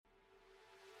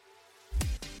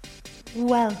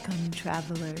Welcome,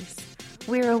 travelers.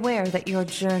 We're aware that your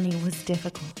journey was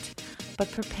difficult,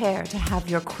 but prepare to have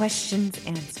your questions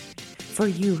answered, for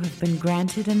you have been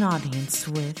granted an audience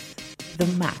with the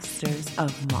Masters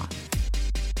of Modern.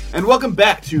 And welcome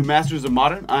back to Masters of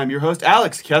Modern. I'm your host,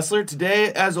 Alex Kessler.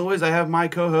 Today, as always, I have my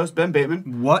co-host, Ben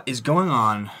Bateman. What is going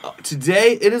on?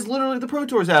 Today, it is literally the Pro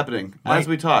Tours happening as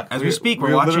we talk. As we speak,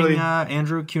 we're watching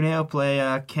Andrew Cuneo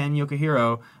play Ken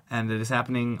Yukihiro, and it is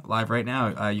happening live right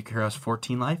now. Yukihiro has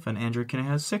 14 life, and Andrew Cuneo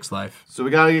has 6 life. So we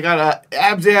got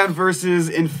Abzan versus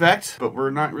Infect, but we're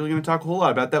not really going to talk a whole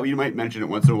lot about that. We might mention it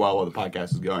once in a while the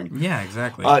podcast is going. Yeah,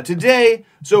 exactly. Today,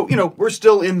 we're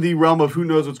still in the realm of who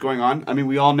knows what's going on. I mean,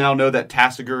 we all now know that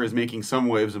Tasigur is making some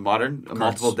waves of Modern.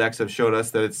 Multiple decks have showed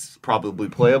us that it's probably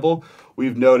playable.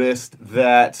 We've noticed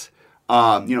that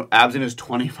Abzan is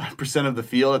 25% of the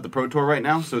field at the Pro Tour right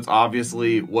now, so it's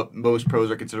obviously what most pros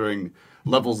are considering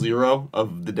level 0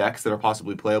 of the decks that are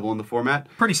possibly playable in the format.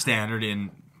 Pretty standard in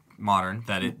Modern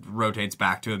that it rotates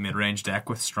back to a mid-range deck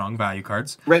with strong value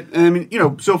cards. Right, and I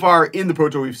mean, so far in the Pro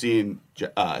Tour we've seen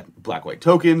black-white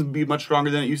tokens be much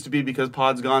stronger than it used to be because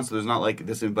Pod's gone, so there's not like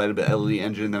this inevitability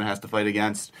engine that it has to fight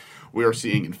against. We are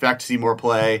seeing Infect see more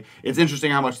play. It's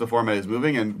interesting how much the format is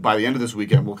moving, and by the end of this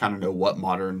weekend, we'll kind of know what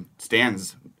Modern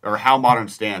stands, or how Modern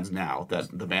stands now that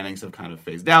the bannings have kind of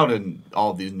phased out, and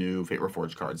all of these new Fate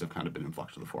Reforged cards have kind of been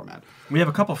influx to the format. We have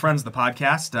a couple friends of the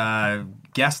podcast.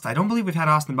 Guest, I don't believe we've had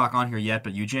Austin Bach on here yet,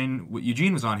 but Eugene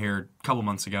was on here a couple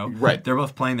months ago. Right. They're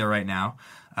both playing there right now.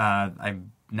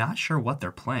 I'm not sure what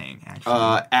they're playing,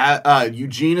 actually.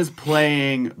 Eugene is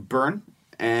playing Burn,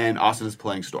 and Austin is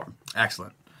playing Storm.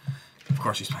 Excellent. Of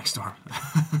course he's playing Storm.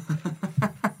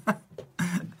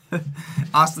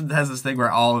 Austin has this thing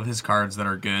where all of his cards that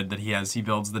are good that he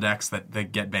builds the decks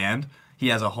that get banned. He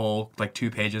has a whole 2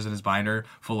 pages in his binder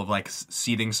full of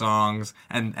seeding songs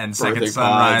and second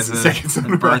sunrises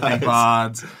and birthing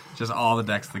pods. Just all the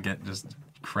decks that get just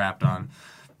crapped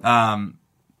on.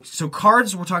 So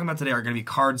cards we're talking about today are going to be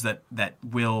cards that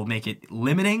will make it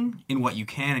limiting in what you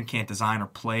can and can't design or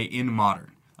play in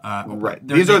Modern. Right.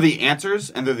 These are the answers,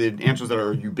 and they're the answers that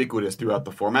are ubiquitous throughout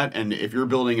the format. And if you're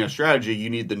building a strategy, you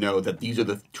need to know that these are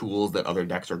the tools that other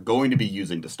decks are going to be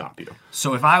using to stop you.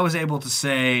 So if I was able to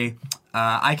say,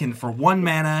 I can, for 1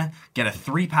 mana, get a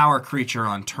 3-power creature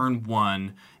on turn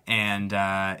 1, and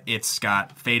it's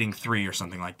got Fading 3 or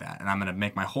something like that, and I'm going to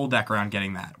make my whole deck around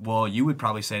getting that. Well, you would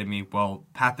probably say to me, well,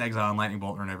 Path to Exile and Lightning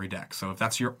Bolt are in every deck. So if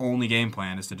that's your only game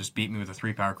plan is to just beat me with a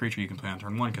 3-power creature you can play on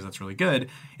turn 1 because that's really good,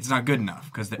 it's not good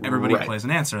enough because everybody plays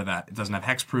an answer to that. It doesn't have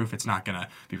hexproof. It's not going to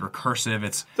be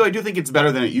recursive. So I do think it's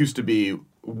better than it used to be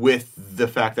with the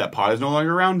fact that Pod is no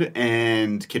longer around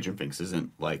and Kitchen Finks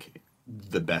isn't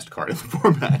the best card in the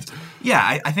format.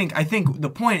 Yeah, I think the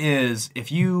point is if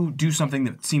you do something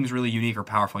that seems really unique or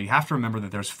powerful, you have to remember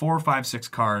that there's 4, 5, 6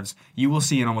 cards you will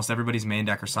see in almost everybody's main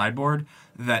deck or sideboard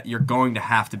that you're going to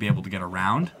have to be able to get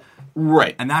around.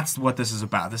 Right. And that's what this is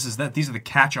about. These are the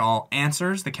catch-all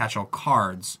answers, the catch-all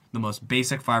cards, the most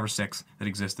basic 5 or 6 that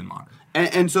exist in Modern.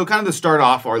 And so kind of to start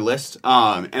off our list,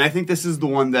 and I think this is the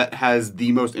one that has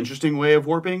the most interesting way of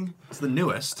warping. It's the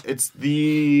newest. It is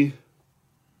the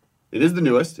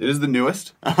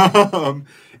newest.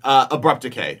 Abrupt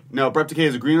Decay. Now, Abrupt Decay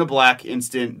is a green and a black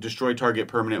instant, destroy target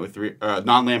permanent with 3,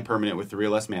 non-land permanent with 3 or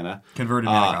less mana. Converted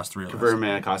mana cost 3 or less. Converted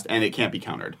mana cost, and it can't be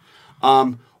countered.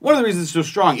 One of the reasons it's so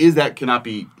strong is that cannot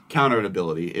be countered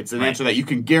ability. It's an answer that you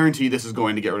can guarantee this is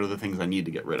going to get rid of the things I need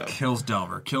to get rid of. Kills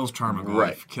Delver, kills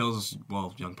Tarmogoyf, kills,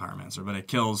 Young Pyromancer, but it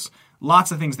kills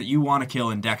lots of things that you want to kill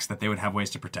in decks that they would have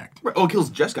ways to protect. Right. Oh, it kills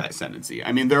Jeskai Ascendancy.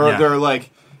 I mean, there are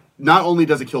not only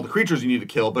does it kill the creatures you need to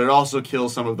kill, but it also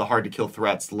kills some of the hard-to-kill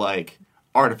threats like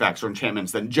artifacts or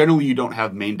enchantments that generally you don't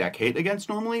have main deck hate against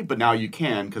normally, but now you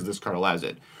can because this card allows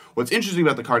it. What's interesting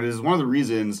about the card is one of the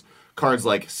reasons cards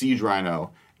like Siege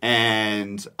Rhino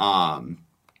and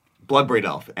Bloodbraid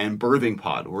Elf and Birthing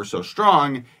Pod were so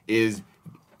strong is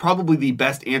probably the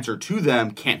best answer to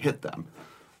them can't hit them.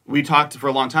 We talked for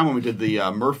a long time when we did the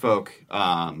Merfolk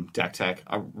deck tech.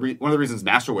 One of the reasons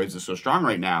Master Waves is so strong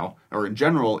right now, or in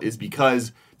general, is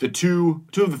because the two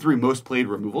of the 3 most played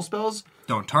removal spells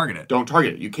don't target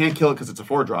it. You can't kill it because it's a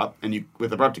 4-drop, and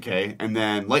with Abrupt Decay, and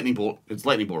then Lightning Bolt, it's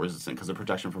Lightning Bolt resistant because of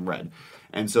protection from red.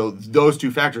 And so those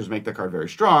 2 factors make the card very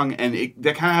strong, and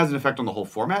that kind of has an effect on the whole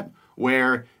format,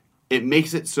 where it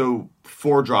makes it so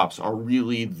 4 drops are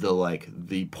really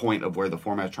the point of where the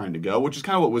format's trying to go, which is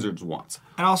kind of what Wizards wants.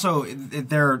 And also,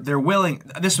 they're willing.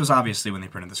 This was obviously when they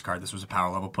printed this card. This was a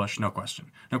power level push, no question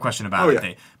about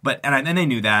it. Yeah. And they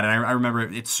knew that. And I remember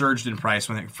it surged in price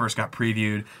when it first got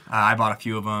previewed. I bought a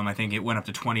few of them. I think it went up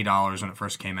to $20 when it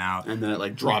first came out. And then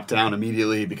it dropped down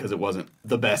immediately because it wasn't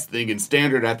the best thing in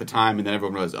Standard at the time. And then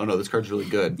everyone realized, oh no, this card's really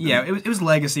good. Yeah, it was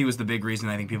Legacy was the big reason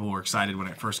I think people were excited when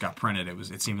it first got printed.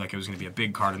 It seemed like it was going to be a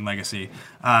big card in Legacy.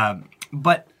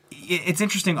 But it's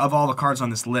interesting, of all the cards on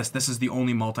this list, this is the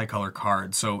only multicolor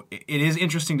card. So it is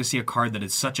interesting to see a card that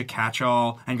is such a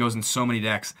catch-all and goes in so many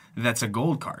decks that's a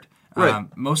gold card. Right.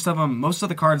 Most of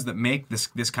the cards that make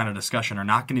this kind of discussion are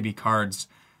not going to be cards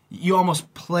you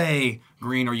almost play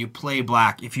green or you play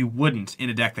black if you wouldn't in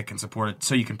a deck that can support it,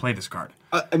 so you can play this card.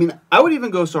 I mean, I would even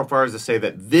go so far as to say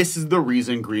that this is the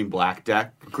reason green-black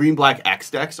X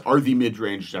decks are the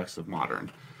mid-range decks of Modern.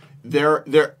 There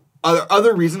are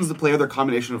other reasons to play other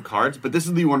combination of cards, but this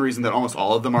is the one reason that almost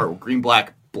all of them are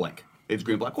green-black blank. It's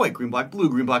green-black-white, green-black-blue,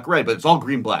 green-black-red, but it's all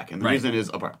green-black, and the reason is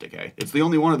Abrupt Decay. It's the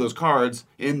only one of those cards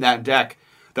in that deck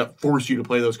that force you to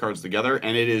play those cards together,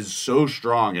 and it is so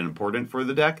strong and important for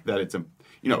the deck that it's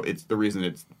the reason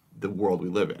it's the world we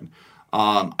live in.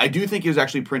 I do think it was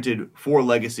actually printed for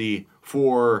Legacy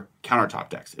for countertop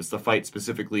decks. It's the fight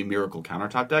specifically Miracle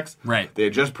countertop decks. Right. They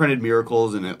had just printed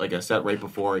Miracles in a set right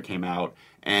before it came out,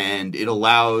 and it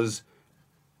allows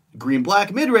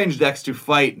green-black mid-range decks to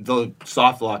fight the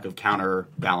soft lock of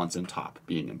counterbalance and top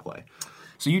being in play.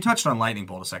 So you touched on Lightning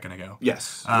Bolt a second ago.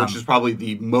 Yes, which is probably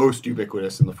the most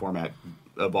ubiquitous in the format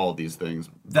of all of these things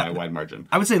by a wide margin.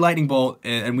 I would say Lightning Bolt,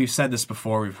 and we've said this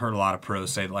before, we've heard a lot of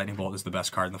pros say Lightning Bolt is the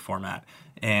best card in the format.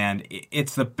 And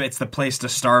it's the place to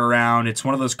start around. It's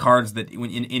one of those cards that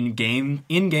in game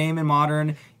in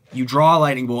Modern, you draw a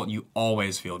Lightning Bolt and you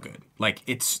always feel good. Like,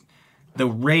 it's the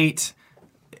rate,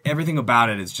 everything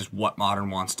about it is just what Modern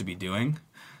wants to be doing.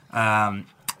 And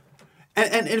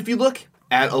if you look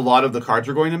at a lot of the cards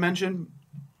we're going to mention,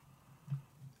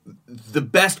 the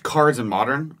best cards in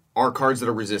Modern are cards that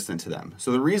are resistant to them.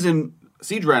 So the reason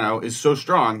Siege Rhino is so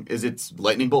strong is it's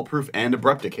Lightning Bolt proof and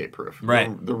Abrupt Decay proof.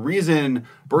 Right. The reason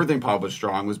Birthing Pod was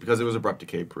strong was because it was Abrupt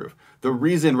Decay proof. The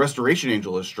reason Restoration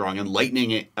Angel is strong and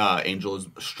Lightning Angel is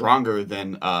stronger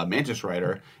than Mantis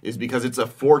Rider is because it's a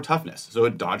 4 toughness. So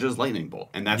it dodges Lightning Bolt.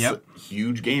 And that's a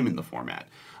huge game in the format.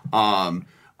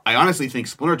 I honestly think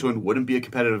Splinter Twin wouldn't be a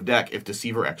competitive deck if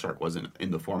Deceiver Exarch wasn't in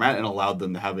the format and allowed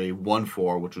them to have a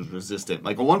 1/4 which was resistant.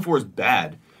 Like, a 1/4 is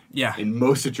bad in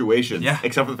most situations,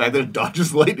 except for the fact that it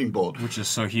dodges Lightning Bolt. Which is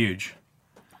so huge.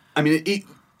 I mean,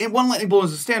 it one Lightning Bolt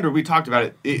as a standard, we talked about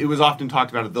it. It was often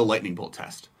talked about the Lightning Bolt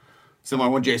test.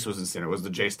 Similar when Jace was in standard, was the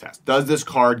Jace test. Does this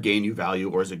card gain you value,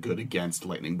 or is it good against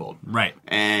Lightning Bolt? Right.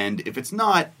 And if it's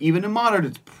not, even in Modern,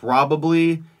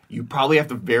 you probably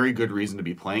have a very good reason to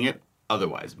be playing it.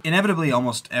 Otherwise, inevitably,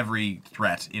 almost every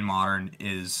threat in Modern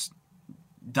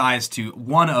dies to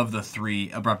one of the 3: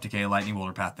 Abrupt Decay, Lightning Bolt,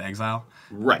 or Path to Exile.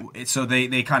 Right. So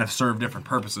they kind of serve different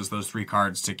purposes, those 3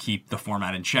 cards, to keep the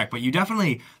format in check. But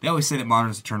they always say that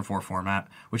Modern is a turn 4 format,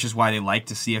 which is why they like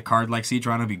to see a card like Siege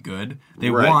Rhino be good.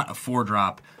 They want a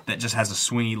 4-drop that just has a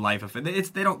swingy life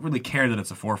effect. They don't really care that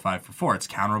it's a 4/5 for 4. It's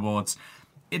counterable.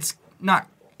 It's not.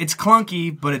 It's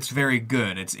clunky, but it's very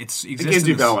good. It gives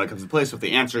you value when it comes to play. So if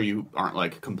the answer, you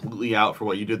aren't completely out for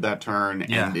what you did that turn,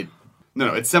 and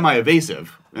it's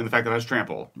semi-evasive in the fact that it has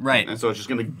trample, right? And so it's just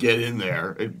going to get in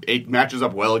there. It matches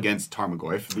up well against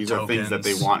Tarmogoyf. These are things that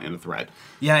they want in a threat.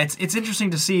 Yeah, it's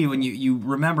interesting to see when you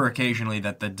remember occasionally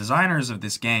that the designers of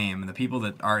this game, the people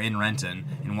that are in Renton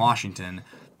in Washington,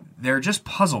 they're just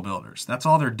puzzle builders. That's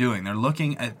all they're doing. They're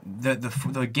looking at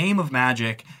the game of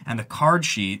Magic and the card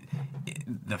sheet,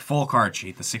 the full card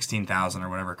sheet, the 16,000 or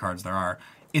whatever cards there are.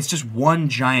 It's just one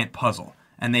giant puzzle.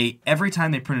 And every time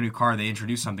they print a new card, they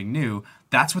introduce something new.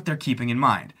 That's what they're keeping in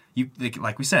mind.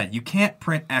 Like we said, you can't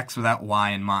print X without Y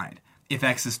in mind. If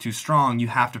X is too strong, you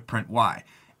have to print Y.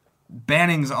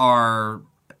 Bannings are...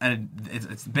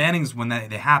 It's bannings when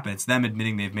they happen. It's them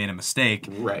admitting they've made a mistake,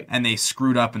 right? And they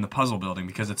screwed up in the puzzle building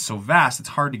because it's so vast. It's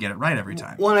hard to get it right every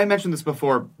time. Well, and I mentioned this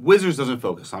before. Wizards doesn't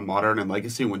focus on Modern and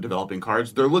Legacy when developing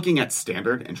cards. They're looking at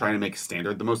Standard and trying to make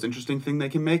Standard the most interesting thing they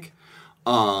can make.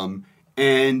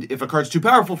 And if a card's too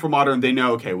powerful for Modern, they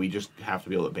know, okay, we just have to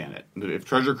be able to ban it. If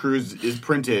Treasure Cruise is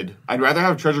printed, I'd rather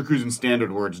have Treasure Cruise in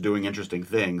Standard where it's doing interesting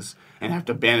things and have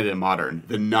to ban it in Modern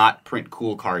than not print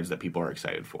cool cards that people are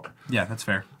excited for. Yeah, that's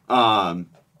fair.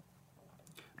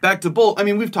 back to Bolt. I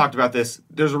mean, we've talked about this.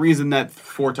 There's a reason that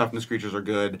 4 toughness creatures are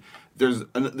good. There's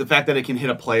the fact that it can hit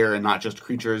a player and not just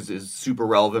creatures is super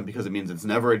relevant because it means it's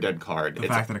never a dead card. The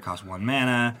fact that it costs 1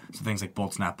 mana, so things like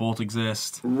Bolt, Snap, Bolt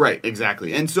exist. Right,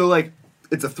 exactly. And so, like,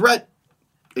 it's a threat.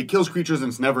 It kills creatures and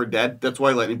it's never dead. That's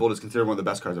why Lightning Bolt is considered one of the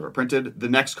best cards ever printed. The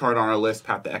next card on our list,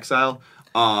 Path to Exile,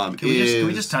 can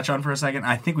we just touch on for a second?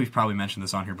 I think we've probably mentioned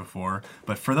this on here before,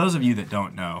 but for those of you that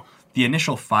don't know, the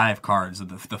initial 5 cards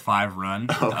of the 5 run,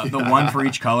 the 1 for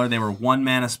each color, they were 1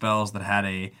 mana spells that had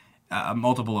a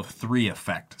multiple of 3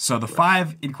 effect. So the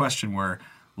 5 in question were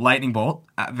Lightning Bolt,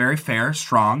 very fair,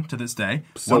 strong to this day.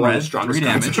 So 1 one of red, the strongest 3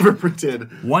 cards damage. ever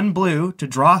printed. 1 blue to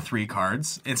draw 3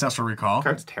 cards. Ancestral Recall.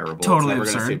 Card's terrible. Totally it's never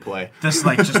absurd. Gonna see play. This is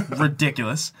like just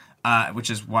ridiculous. Which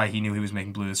is why he knew he was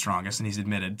making blue the strongest, and he's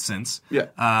admitted since.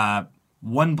 Yeah.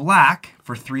 1 black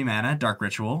for 3 mana, Dark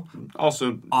Ritual.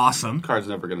 Also, Awesome. Card's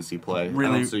never going to see play.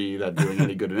 Really? I don't see that doing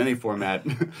any good in any format.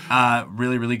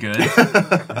 Really, really good.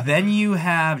 Then you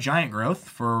have Giant Growth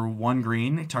for 1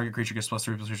 green. Target creature gets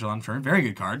 +3/+3 on turn. Very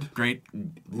good card. Great.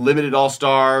 Limited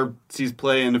All-Star, sees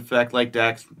play in effect like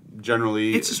decks.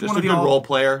 Generally, It's just one a of the good all- role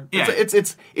player. Yeah.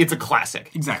 It's a classic.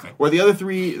 Exactly. Where the other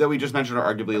 3 that we just mentioned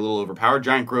are arguably a little overpowered.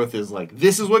 Giant Growth is like,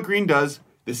 this is what green does.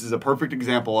 This is a perfect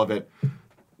example of it.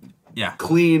 Yeah.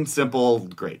 Clean, simple,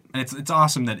 great. And it's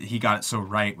awesome that he got it so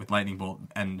right with Lightning Bolt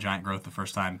and Giant Growth the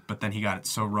first time, but then he got it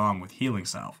so wrong with Healing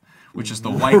Salve, which is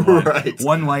the white one. Right.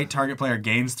 1 white, target player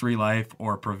gains 3 life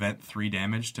or prevent 3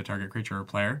 damage to target creature or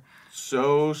player.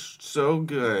 So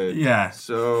good. Yeah,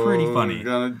 So pretty funny.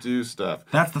 Gonna do stuff.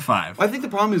 That's the 5. I think the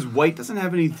problem is white doesn't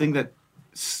have anything that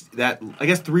I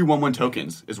guess 3 1/1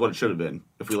 tokens is what it should have been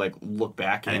if we like look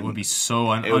back. And it would be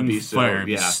so it would be so, unfair.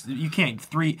 yeah. You can't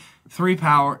 3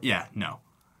 power. Yeah, no.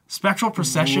 Spectral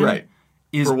Procession Right.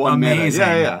 is for 1 amazing.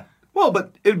 mana. Yeah. Well,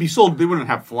 but it'd be sold. They wouldn't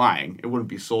have flying. It wouldn't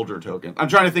be soldier token. I'm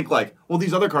trying to think like, well,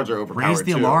 these other cards are overpowered. Raise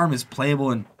the too. Alarm is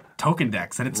playable in token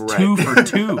decks, and it's Right. 2 for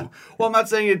 2. Well, I'm not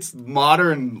saying it's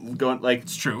modern. Going like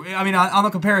It's true. I mean, on the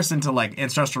comparison to like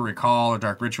Ancestral Recall or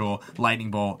Dark Ritual,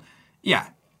 Lightning Bolt, yeah,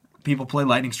 people play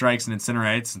Lightning Strikes and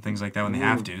Incinerates and things like that when they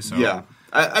have to. So yeah.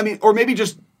 I mean, or maybe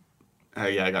just.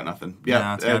 Yeah, I got nothing. No,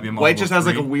 Yeah, it's gotta be a white just has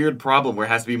like a multiple weird problem where it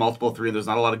has to be multiple 3, and there's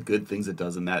not a lot of good things it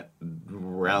does in that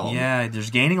realm. yeah, there's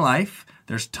gaining life,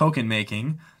 there's token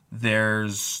making,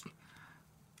 there's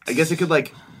I guess it could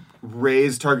like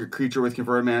raise target creature with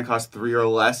converted mana cost 3 or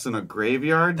less in a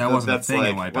graveyard. That wasn't a That's thing in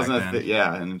like, white back wasn't then.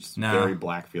 Yeah, and it's No. very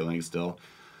black feeling still.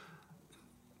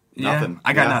 Yeah, Nothing.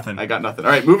 I got nothing. I got nothing.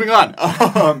 All right, moving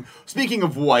on. Speaking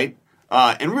of white,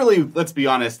 and really, let's be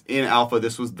honest, in Alpha,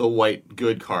 this was the white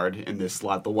good card in this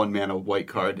slot, the 1 mana white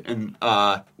card. And,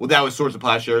 well, that was Swords of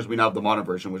Plowshares. We now have the mono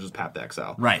version, which is Path to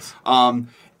Exile. right.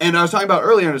 And I was talking about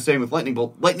earlier, I was saying with Lightning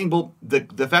Bolt,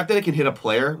 the fact that it can hit a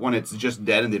player when it's just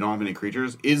dead and they don't have any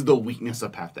creatures is the weakness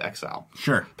of Path to Exile.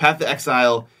 Sure. Path to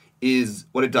Exile is,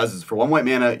 what it does is for 1 white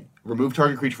mana, remove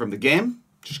target creature from the game,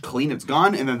 just clean, it's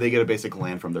gone, and then they get a basic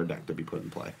land from their deck to be put in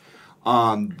play.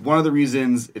 One of the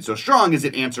reasons it's so strong is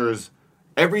it answers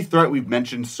every threat we've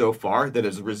mentioned so far that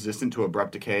is resistant to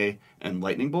Abrupt Decay and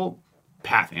Lightning Bolt,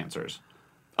 Path answers.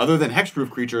 Other than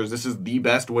hexproof creatures, this is the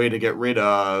best way to get rid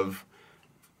of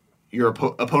your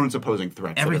opponent's opposing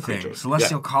threats. Everything.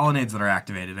 Celestial Colonnades that are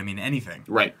activated. I mean, anything.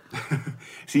 Right.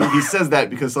 See, he says that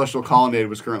because Celestial Colonnade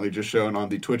was currently just shown on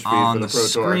the Twitch feed On for the the Pro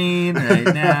Tour. screen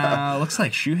right now. Looks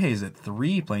like Shuhei's at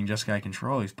 3 playing Jeskai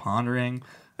Control. He's pondering.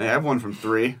 I have one from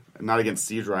 3, not against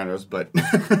Siege Rhinos, but...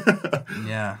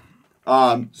 Yeah.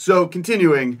 So,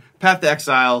 continuing, Path to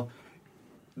Exile,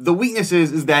 the weakness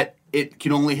is that it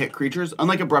can only hit creatures,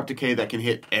 unlike Abrupt Decay that can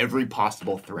hit every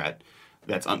possible threat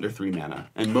that's under 3 mana.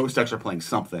 And most decks are playing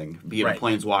something, be it Right. a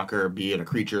Planeswalker, be it a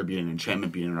creature, be it an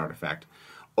enchantment, be it an artifact.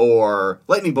 Or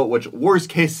Lightning Bolt, which, worst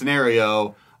case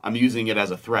scenario, I'm using it as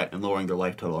a threat and lowering their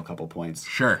life total a couple points.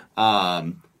 Sure.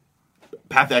 Path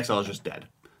to Exile is just dead.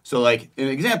 So, like, an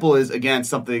example is, again,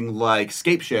 something like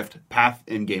Scapeshift, Path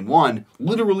in Game 1,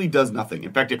 literally does nothing.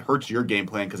 In fact, it hurts your game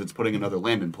plan because it's putting another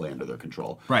land in play under their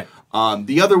control. Right.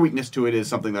 The other weakness to it is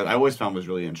something that I always found was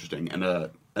really interesting,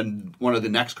 and one of the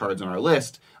next cards on our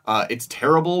list, it's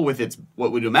terrible with its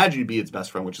what would imagine to be its best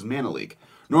friend, which is Mana Leak.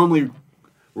 Normally,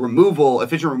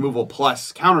 efficient removal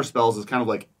plus counter spells is kind of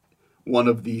like one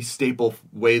of the staple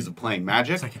ways of playing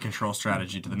Magic. It's like a control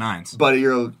strategy to the 9s. But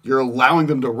you're allowing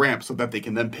them to ramp so that they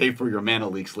can then pay for your mana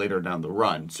leaks later down the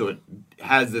run. So it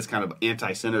has this kind of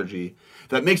anti-synergy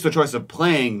that makes the choice of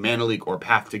playing Mana Leak or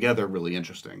Path together really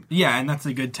interesting. Yeah, and that's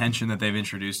a good tension that they've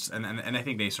introduced, and I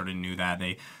think they sort of knew that.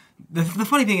 The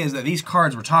funny thing is that these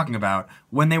cards we're talking about,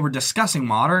 when they were discussing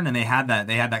Modern and they had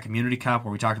that community cup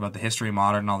where we talked about the history of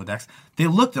Modern and all the decks, they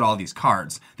looked at all these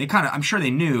cards. They I'm sure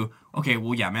they knew, okay,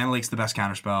 well, yeah, Mana Leak's the best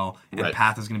counterspell, and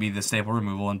Path is going to be the staple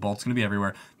removal, and Bolt's going to be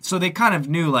everywhere. So they kind of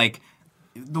knew, like,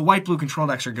 the white-blue control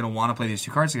decks are going to want to play these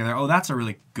two cards together. Oh, that's a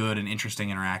really good and interesting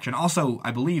interaction. Also,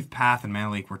 I believe Path and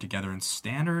Mana Leak were together in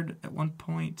Standard at one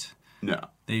point. No.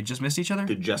 They just missed each other?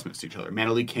 They just missed each other.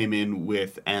 Mana Leak came in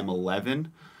with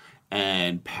M11,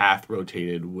 and Path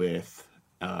rotated with...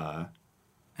 I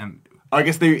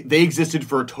guess they existed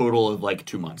for a total of, like,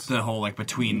 2 months. The whole, like,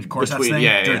 between core sets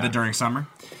thing? During summer?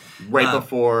 Right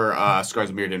before Scars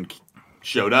of Mirrodin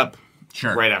showed up.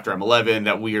 Sure. Right after M11,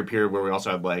 that weird period where we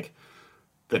also had, like,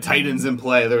 the Titans in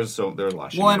play. There was a lot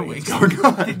of shit going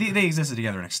on. They existed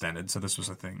together in Extended, so this was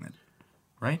a thing that...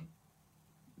 Right?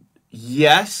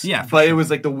 Yes. Yeah, but it was,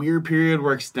 like, the weird period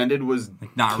where Extended was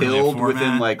like not killed really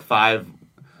within, like, 5...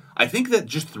 I think that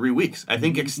just 3 weeks. I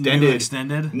think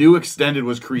New Extended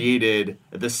was created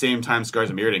at the same time Scars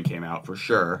of Mirrodin came out, for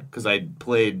sure, because I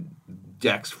played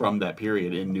decks from that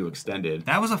period in New Extended.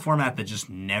 That was a format that just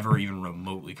never even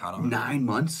remotely caught on. 9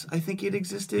 months, I think it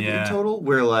existed in total,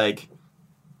 where, like...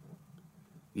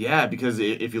 Yeah, because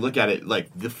if you look at it, like,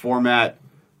 the format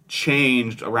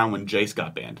changed around when Jace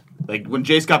got banned. Like, when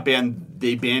Jace got banned,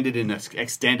 they banned it in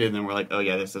Extended, and then we're like, oh,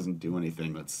 yeah, this doesn't do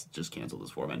anything. Let's just cancel this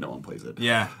format. No one plays it.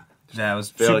 Yeah. That was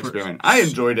failed experiment. I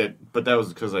enjoyed it, but that was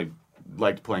because I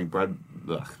liked playing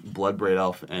Bloodbraid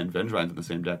Elf and Vengevine in the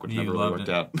same deck, which never really worked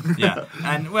out. Yeah.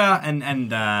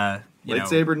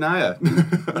 Lightsaber Naya.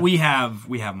 we have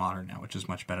Modern now, which is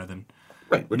much better than...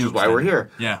 Right, which is why we're here.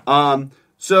 Yeah.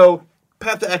 So...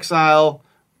 Path to Exile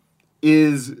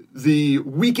is the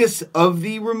weakest of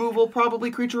the removal,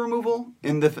 probably creature removal,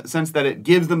 in the sense that it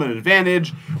gives them an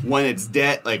advantage when it's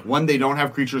dead. Like, when they don't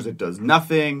have creatures, it does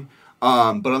nothing.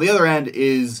 But on the other end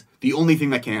is the only thing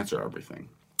that can answer everything.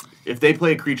 If they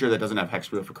play a creature that doesn't have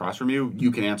Hexproof across from you, you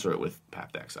can answer it with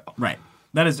Path to Exile. Right.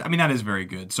 That is very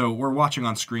good. So we're watching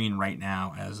on screen right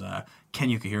now as Ken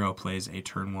Yukihiro plays a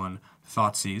turn 1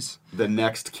 Thoughtseize. The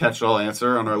next catch-all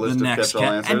answer on our list of catch-all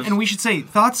answers. And we should say,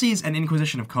 Thoughtseize and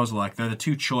Inquisition of Kozilek, they're the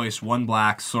two choice, 1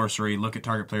 black, sorcery, look at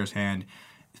target player's hand.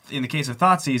 In the case of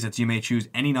Thoughtseize, it's you may choose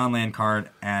any non-land card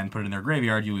and put it in their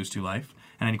graveyard, you lose 2 life.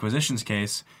 And in Inquisition's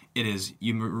case, it is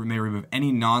you may remove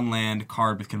any non-land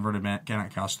card with converted mana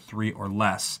cost 3 or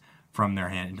less from their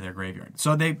hand into their graveyard.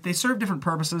 So they serve different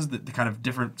purposes, the kind of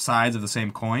different sides of the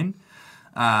same coin.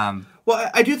 Well,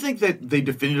 I do think that they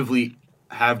definitively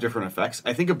have different effects.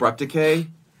 I think Abrupt Decay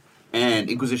and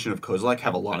Inquisition of Kozilek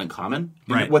have a lot in common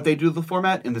in what they do to the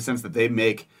format, in the sense that they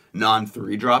make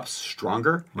non-3 drops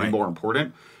stronger and more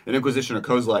important. And Inquisition of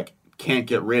Kozilek can't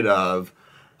get rid of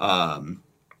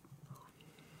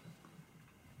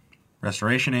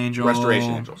Restoration Angel,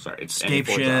 sorry. It's Scape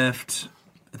Shift,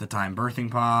 at the time Birthing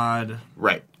Pod.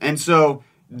 Right. And so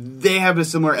they have a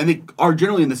similar, and they are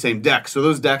generally in the same deck. So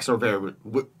those decks are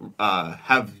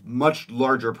have much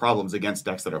larger problems against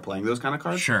decks that are playing those kind of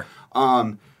cards. Sure.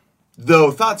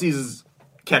 Though Thoughtseize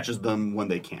catches them when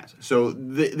they can't. So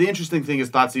the interesting thing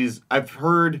is Thoughtseize, I've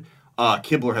heard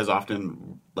Kibler has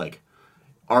often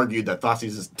argued that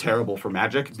Thoughtseize is terrible for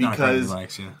Magic because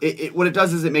what it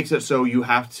does is it makes it so you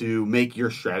have to make your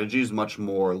strategies much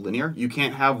more linear. You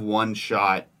can't have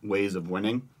one-shot ways of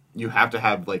winning. You have to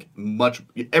have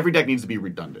every deck needs to be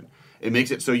redundant. It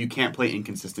makes it so you can't play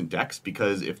inconsistent decks,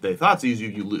 because if they Thoughtseize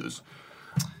you lose.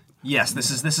 Yes, this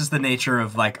is the nature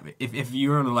of if you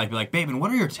were to be like, Bateman,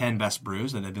 what are your 10 best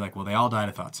brews? And they'd be like, well, they all died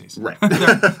of Thoughtseize. Right.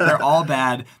 they're all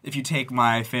bad. If you take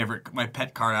my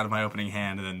pet card out of my opening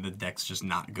hand, then the deck's just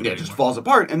not good anymore. It just falls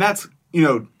apart. And that's,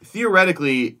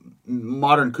 theoretically,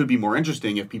 Modern could be more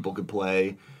interesting if people could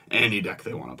play any deck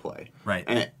they want to play. Right.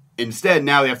 And instead,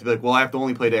 now they have to be like, well, I have to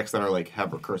only play decks that are have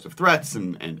recursive threats,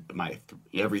 and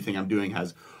everything I'm doing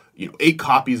has 8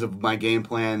 copies of my game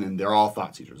plan, and they're all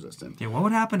Thoughtseize resistant. Yeah, what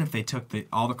would happen if they took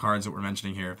all the cards that we're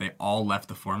mentioning here, if they all left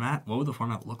the format? What would the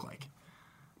format look like?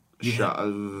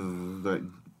 The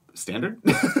standard?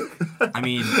 I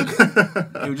mean,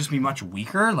 it would just be much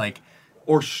weaker,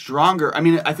 or stronger. I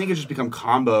mean, I think it just become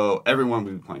combo. Everyone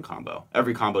would be playing combo.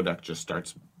 Every combo deck just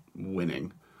starts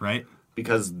winning. Right.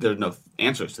 Because there's no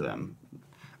answers to them.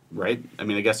 Right? I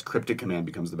mean, I guess Cryptic Command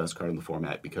becomes the best card in the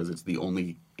format because it's the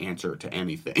only answer to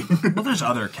anything. Well, there's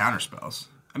other counterspells.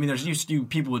 I mean,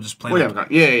 people would just play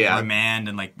Remand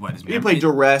and what is memory? You play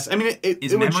Duress. I mean,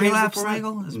 is Memory Lapse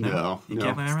legal? No, you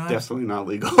can't play Memory Lapse? Definitely not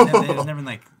legal.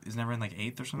 It's never in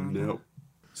 8th or something. No.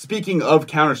 Speaking of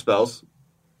counterspells,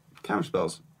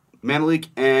 Mana Leak,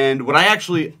 and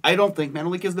I don't think Mana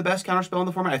Leak is the best counterspell in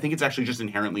the format. I think it's actually just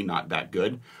inherently not that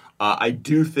good. I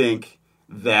do think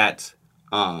that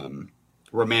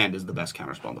Remand is the best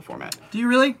counterspell in the format. Do you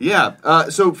really? Yeah.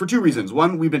 So for 2 reasons.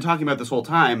 One, we've been talking about this whole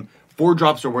time. 4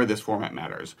 drops are where this format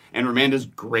matters, and Remand is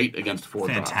great against 4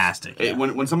 drops. Fantastic. Yeah.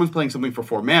 When someone's playing something for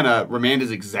 4 mana, Remand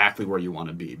is exactly where you want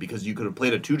to be, because you could have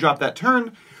played a 2-drop that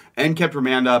turn and kept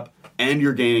Remand up, and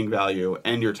you're gaining value,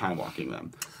 and you're time walking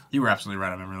them. You were absolutely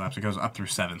right on Memory Lapse. It goes up through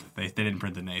 7th. They didn't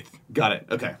print the 8th. Got it.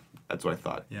 Okay. That's what I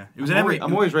thought. Yeah. It was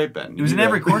I'm always right, Ben. It was in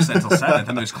every course until 7th,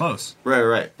 and it was close.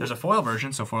 Right. There's a foil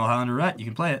version, so foil Highlander Roulette, you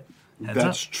can play it. Heads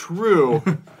That's up. true,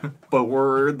 but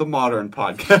we're the modern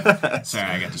podcast.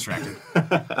 Sorry, I got distracted.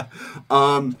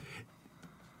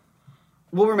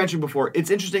 What we mentioned before, it's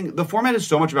interesting. The format is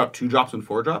so much about 2-drops and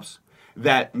 4-drops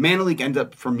that Mana Leak ends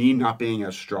up, for me, not being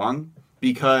as strong,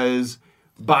 because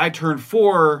by turn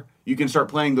 4, you can start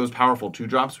playing those powerful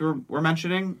 2-drops we're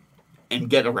mentioning and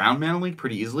get around Mana Leak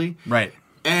pretty easily. Right.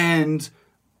 And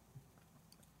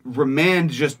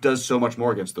Remand just does so much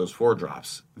more against those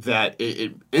 4-drops that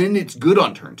and it's good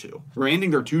on turn 2. Remanding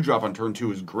their 2-drop on turn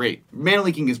 2 is great. Mana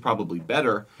Leaking is probably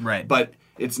better, right? But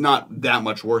it's not that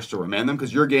much worse to remand them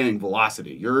because you're gaining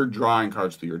velocity. You're drawing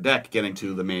cards through your deck, getting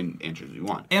to the main answers you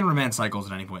want. And remand cycles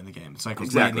at any point in the game. It cycles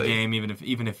exactly. late in the game,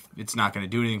 even if it's not going to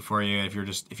do anything for you.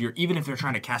 Even if they're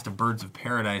trying to cast a Birds of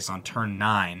Paradise on turn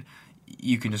 9,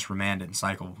 you can just remand it and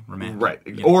cycle remand. Right.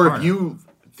 Or if you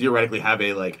theoretically have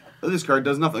this card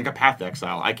does nothing, like a Path to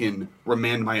Exile, I can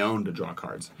remand my own to draw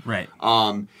cards. Right.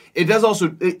 It does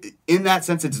also, in that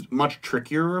sense, it's much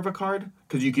trickier of a card,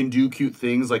 because you can do cute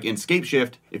things, like in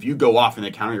Scapeshift, if you go off and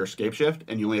they counter your Scapeshift,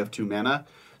 and you only have 2 mana,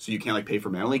 so you can't pay for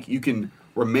Mana Leak, you can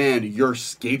remand your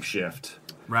Scapeshift.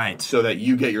 Right. So that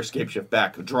you get your Scapeshift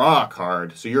back, draw a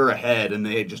card, so you're ahead, and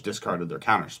they just discarded their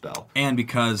counterspell. And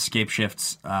because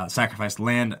Scapeshift's sacrificed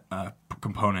land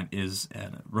component is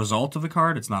a result of the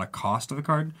card, it's not a cost of the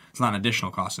card. It's not an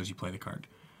additional cost as you play the card.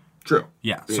 True.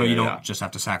 Yeah, so you don't just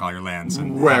have to sack all your lands.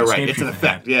 And right. It's an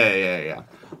effect. Yeah.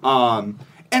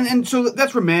 And so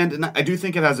that's Remand, and I do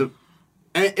think it has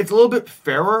and it's a little bit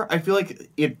fairer. I feel like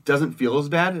it doesn't feel as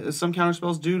bad as some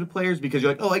counterspells do to players, because you're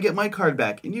like, oh, I get my card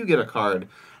back, and you get a card,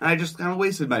 and I just kind of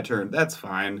wasted my turn. That's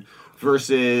fine.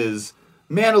 Versus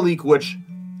Mana Leak, which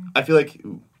I feel like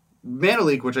Mana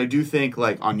Leak, which I do think,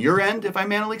 on your end, if I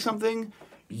Mana Leak something,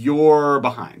 you're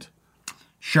behind.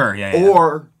 Sure, yeah.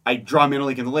 Or I draw Mana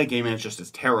Leak in the late game, and it's just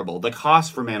as terrible. The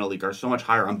costs for Mana Leak are so much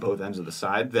higher on both ends of the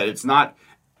side that it's not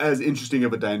as interesting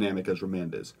of a dynamic as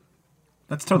Remand is.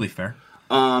 That's totally fair.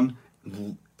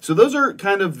 So those are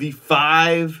kind of the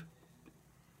 5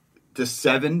 to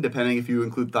 7, depending if you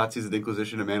include Thoughtseize of the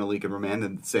Inquisition and Mana Leak and Remand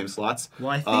in the same slots.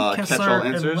 Well, I think, Kessler,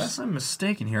 answers. Unless I'm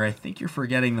mistaken here, I think you're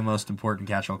forgetting the most important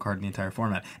catch-all card in the entire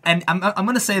format. And I'm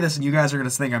going to say this, and you guys are going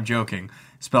to think I'm joking.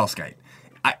 Spellskite.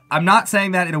 I'm not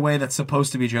saying that in a way that's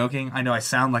supposed to be joking. I know I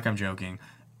sound like I'm joking.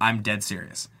 I'm dead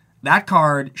serious. That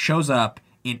card shows up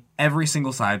in every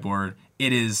single sideboard.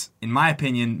 It is, in my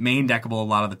opinion, main deckable a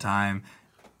lot of the time.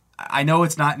 I know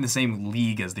it's not in the same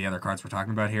league as the other cards we're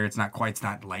talking about here. It's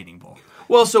not Lightning Bolt.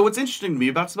 Well, so what's interesting to me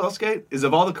about Spellskite is,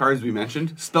 of all the cards we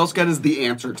mentioned, Spellskite is the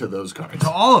answer to those cards.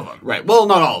 To all of them. Right. Well,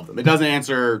 not all of them. It doesn't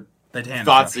answer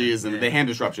Thoughtseize and the hand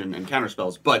disruption and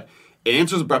counterspells, but it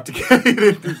answers Abrupt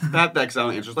Decay, Path to Exile,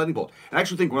 and answers Lightning Bolt. I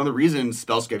actually think one of the reasons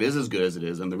Spellskite is as good as it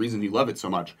is, and the reason you love it so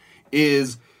much,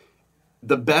 is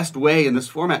the best way in this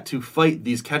format to fight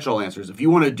these catch-all answers. If you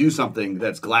want to do something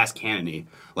that's glass cannon-y,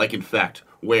 like Infect,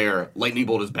 where Lightning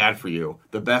Bolt is bad for you,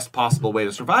 the best possible way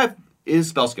to survive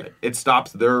is Spellskite. It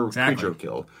stops their creature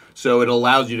kill. So it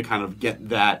allows you to kind of get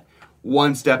that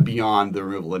one step beyond the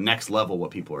removal, the next level, what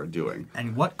people are doing.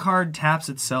 And what card taps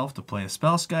itself to play a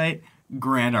Spellskite?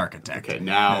 Grand Architect. Okay,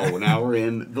 now we're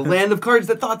in the land of cards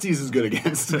that Thoughtseize is good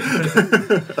against.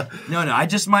 No, I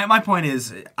just my point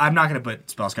is, I'm not going to put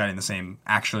Spellskite in the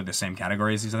same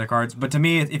category as these other cards. But to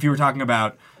me, if you were talking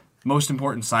about most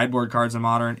important sideboard cards in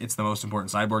Modern, it's the most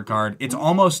important sideboard card. It's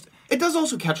almost... It does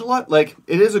also catch a lot.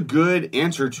 It is a good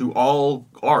answer to all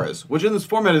auras, which in this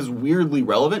format is weirdly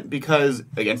relevant because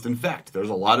against Infect, there's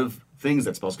a lot of things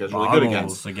that Spellskite is really good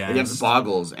against. Against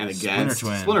Boggles and against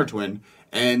Splinter Twin.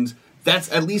 And that's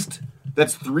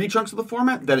 3 chunks of the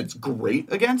format that it's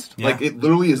great against. Yeah. It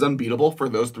literally is unbeatable for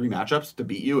those 3 matchups to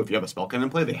beat you. If you have a spell cannon in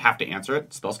play, they have to answer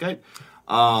it, Spellskite.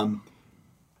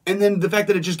 And then the fact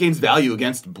that it just gains value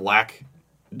against black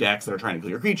decks that are trying to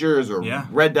clear creatures, or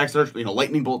red decks that are,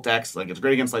 Lightning Bolt decks. It's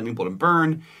great against Lightning Bolt and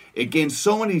Burn. It gains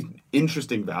so many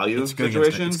interesting value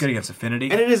situations. It's good against Affinity.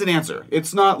 And it is an answer.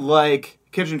 It's not like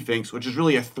Kitchen Finks, which is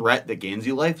really a threat that gains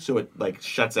you life, so it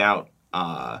shuts out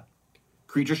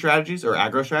creature strategies or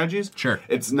aggro strategies. Sure.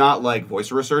 It's not like Voice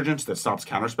of Resurgence that stops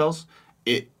counterspells.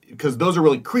 because those are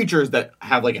really creatures that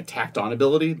have like a tacked on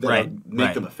ability that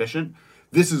make them efficient.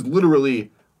 This is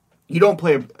literally, you don't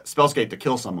play Spellskate to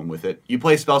kill someone with it. You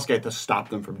play Spellskate to stop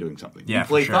them from doing something. Yeah, you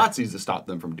play for sure. Thoughtseize to stop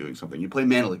them from doing something. You play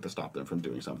Mana Leak to stop them from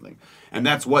doing something. And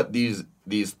that's what these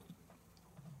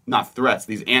not threats,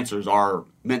 these answers are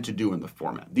meant to do in the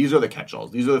format. These are the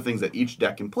catch-alls. These are the things that each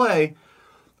deck can play,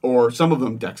 or some of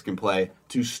them decks can play,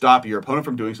 to stop your opponent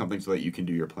from doing something so that you can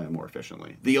do your plan more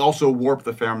efficiently. They also warp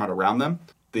the format around them.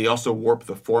 They also warp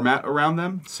the format around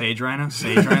them. Sage Rhino,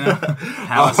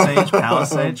 Palace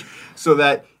Sage. So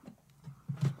that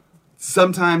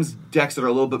sometimes decks that are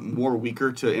a little bit more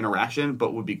weaker to interaction,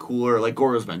 but would be cooler, like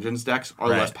Goro's Vengeance decks, are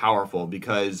less powerful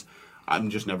because I'm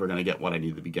just never going to get what I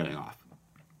need to be getting off.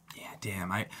 Yeah,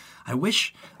 damn. I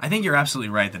think you're absolutely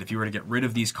right that if you were to get rid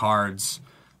of these cards,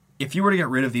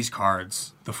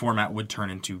 the format would turn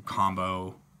into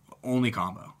only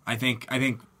combo. I think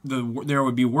there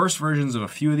would be worse versions of a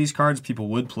few of these cards people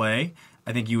would play.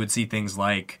 I think you would see things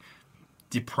like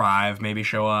Deprive maybe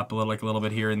show up a little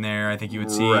bit here and there. I think you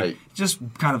would see just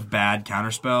kind of bad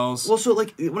counterspells. Well, so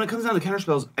like when it comes down to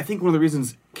counterspells, I think one of the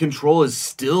reasons Control is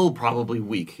still probably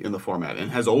weak in the format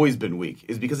and has always been weak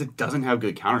is because it doesn't have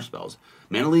good counterspells.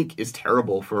 Mana Leak is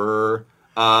terrible for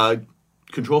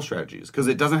control strategies because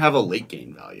it doesn't have a late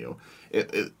game value.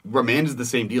 Remand is the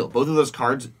same deal. Both of those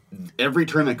cards, every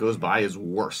turn that goes by is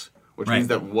worse, which means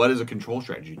that what is a control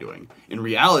strategy doing? In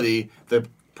reality,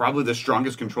 probably the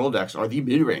strongest control decks are the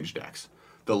mid-range decks.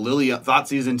 The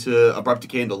Thoughtseize into Abrupt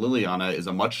Decay into Liliana is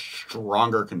a much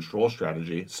stronger control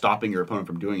strategy, stopping your opponent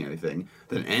from doing anything,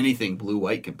 than anything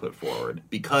blue-white can put forward,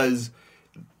 because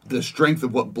the strength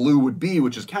of what blue would be,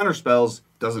 which is counterspells,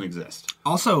 doesn't exist.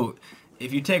 Also,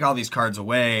 if you take all these cards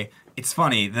away, it's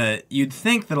funny that you'd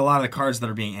think that a lot of the cards that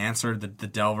are being answered, the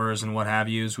Delvers and what have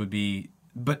yous, would be...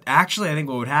 But actually, I think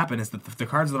what would happen is that the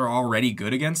cards that are already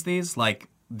good against these, like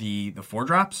the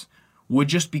 4-drops, would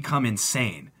just become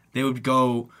insane. They would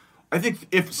go... I think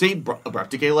if, say,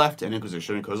 Abrupt Decay left and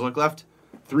Inquisition and Kozilek left,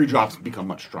 3-drops become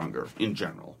much stronger in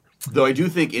general. Though I do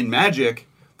think in Magic,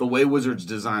 the way Wizards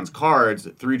designs cards,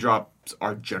 3-drops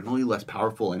are generally less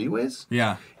powerful anyways.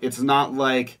 Yeah. It's not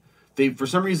like... For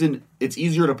some reason, it's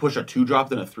easier to push a 2-drop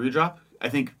than a 3-drop. I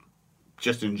think,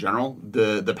 just in general,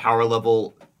 the power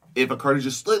level... If a card is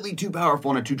just slightly too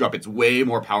powerful in a 2-drop, it's way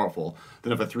more powerful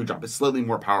than if a 3-drop is slightly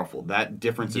more powerful. That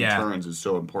difference in turns is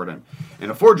so important.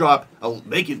 And a 4-drop,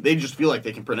 they just feel like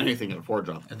they can print anything in a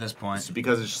 4-drop. At this point. It's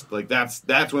because it's just like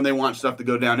that's when they want stuff to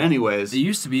go down anyways. It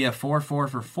used to be a 4-4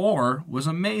 for 4 was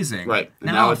amazing. Right.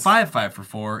 Now a 5-5 for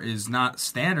 4 is not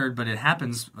standard, but it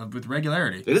happens with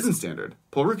regularity. It isn't standard.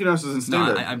 Polrukinos isn't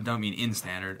standard. No, I don't mean in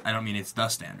standard. I don't mean it's the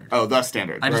standard. Oh, the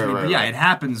standard. I just mean, it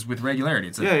happens with regularity.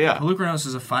 It's Polrukinos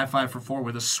is a 5-5 for 4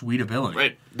 with a sweet ability.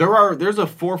 Right. There's a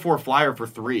 4-4 flyer for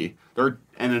 3.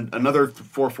 And another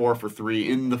 4-4 for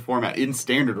 3 in the format in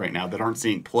standard right now that aren't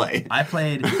seeing play. I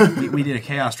played. we did a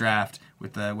chaos draft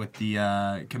with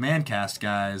the Command Cast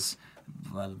guys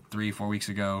 3-4 weeks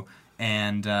ago,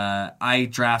 and I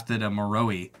drafted a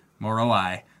Moroi,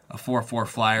 a 4-4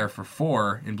 flyer for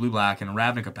 4 in blue-black in a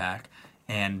Ravnica pack.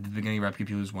 And at the beginning of your upkeep,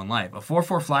 you lose 1 life. A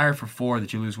 4-4 flyer for 4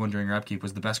 that you lose 1 during your upkeep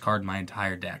was the best card in my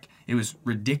entire deck. It was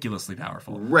ridiculously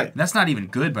powerful. Right. And that's not even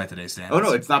good by today's standards. Oh,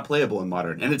 no, it's not playable in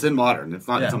Modern. And it's in Modern. It's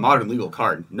not. Yeah. It's a Modern legal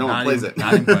card. No one plays it.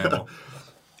 Not even playable.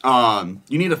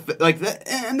 You need like that,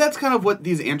 and that's kind of what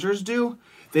these answers do.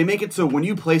 They make it so when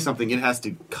you play something, it has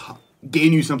to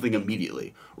gain you something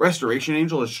immediately. Restoration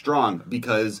Angel is strong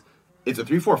because it's a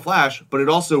 3-4 flash, but it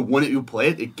also, when you play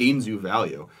it, it gains you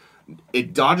value.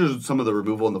 It dodges some of the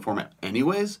removal in the format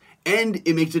anyways, and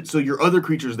it makes it so your other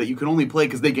creatures that you can only play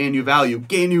because they gain you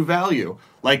value.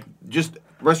 Like, just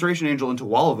Restoration Angel into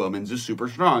Wall of Omens is super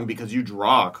strong because you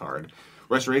draw a card.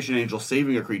 Restoration Angel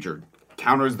saving a creature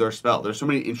counters their spell. There's so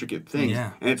many intricate things,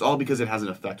 and it's all because it has an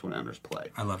effect when it enters play.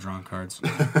 I love drawing cards.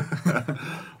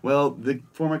 Well, the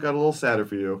format got a little sadder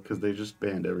for you because they just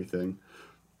banned everything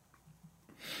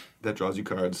that draws you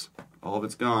cards. All of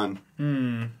it's gone.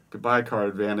 Goodbye, card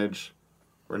advantage.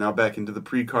 We're now back into the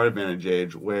pre-card advantage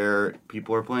age where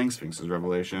people are playing Sphinx's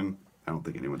Revelation. I don't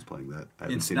think anyone's playing that. I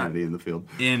haven't seen any in the field.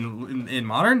 In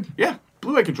Modern? Yeah.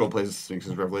 Blue-White Control plays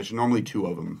Sphinx's Revelation. Normally 2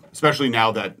 of them. Especially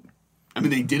now that... I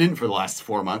mean, they didn't for the last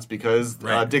 4 months because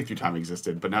Dig Through Time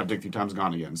existed. But now Dig Through Time's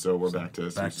gone again. So we're back to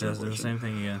Sphinx's Revelation. The same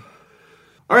thing again.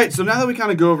 All right, so now that we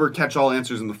kind of go over catch-all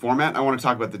answers in the format, I want to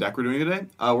talk about the deck we're doing today.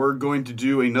 We're going to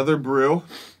do another brew. Are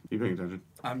you paying attention?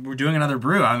 We're doing another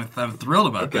brew. I'm thrilled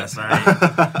about this. All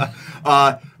right.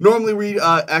 Normally we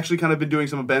actually kind of been doing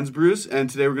some of Ben's brews, and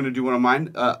today we're going to do one of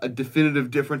mine. A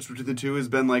definitive difference between the two is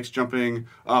Ben likes jumping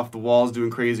off the walls, doing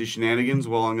crazy shenanigans,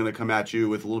 while I'm going to come at you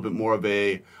with a little bit more of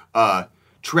a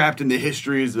trapped in the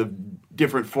histories of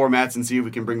different formats and see if we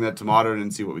can bring that to modern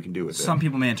and see what we can do with it. Some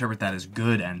people may interpret that as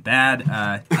good and bad.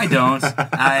 I don't.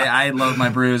 I love my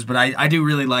brews, but I do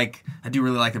really like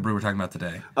the brew we're talking about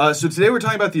today. So today we're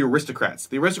talking about the Aristocrats.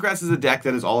 The Aristocrats is a deck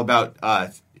that is all about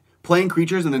playing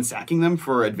creatures and then sacking them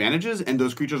for advantages, and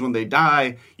those creatures, when they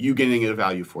die, you getting a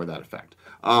value for that effect.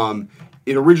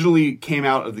 It originally came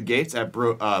out of the gates at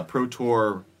Pro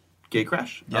Tour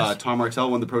Gatecrash. Yes. Tom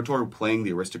Martell won the Pro Tour playing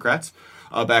the Aristocrats.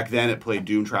 Back then, it played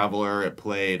Doom Traveler, it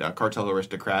played Cartel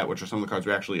Aristocrat, which are some of the cards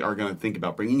we actually are going to think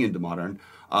about bringing into Modern.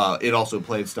 It also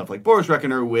played stuff like Boros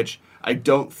Reckoner, which I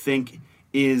don't think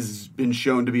is been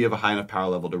shown to be of a high enough power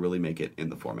level to really make it in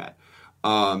the format.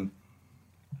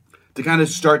 To kind of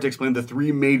start to explain the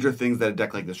three major things that a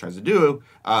deck like this tries to do,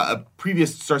 a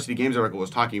previous Star City Games article was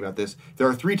talking about this. There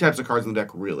are three types of cards in the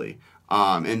deck, really.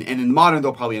 And in Modern,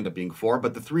 they'll probably end up being four,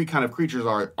 but the three kind of creatures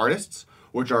are Artists,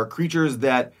 which are creatures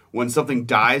that when something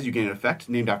dies, you gain an effect,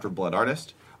 named after Blood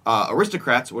Artist.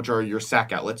 Aristocrats, which are your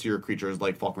sack outlets, your creatures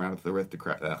like Falkenrath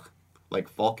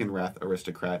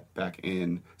Aristocrat back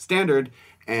in Standard,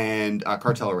 and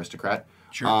Cartel Aristocrat.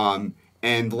 Sure.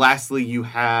 And lastly, you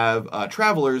have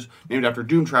Travelers, named after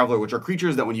Doom Traveler, which are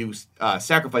creatures that when you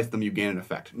sacrifice them, you gain an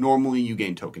effect. Normally, you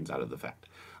gain tokens out of the effect.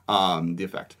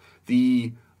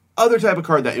 The other type of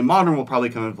card that in Modern will probably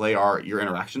come into play are your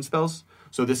interaction spells.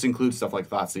 So this includes stuff like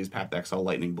Thoughtseize, Path to Exile,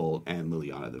 Lightning Bolt, and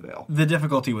Liliana the Veil. The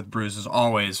difficulty with brews is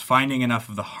always finding enough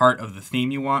of the heart of the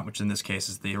theme you want, which in this case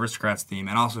is the Aristocrats theme,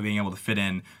 and also being able to fit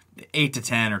in 8 to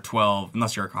 10 or 12,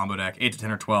 unless you're a combo deck, 8 to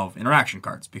 10 or 12 interaction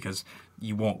cards, because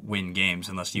you won't win games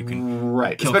unless you can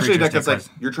kill especially a deck creatures, that's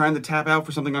like, you're trying to tap out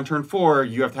for something on turn 4,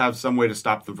 you have to have some way to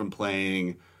stop them from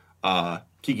playing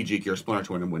Kiki Jiki or Splinter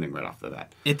Twin and winning right off the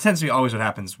bat. It tends to be always what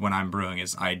happens when I'm brewing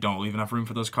is I don't leave enough room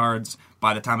for those cards.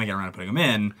 By the time I get around to putting them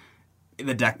in,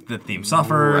 the theme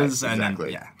suffers. Right,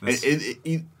 exactly. And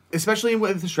then, especially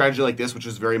with a strategy like this, which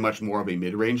is very much more of a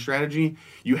mid-range strategy,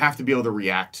 you have to be able to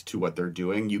react to what they're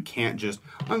doing. You can't just,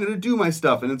 I'm going to do my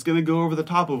stuff, and it's going to go over the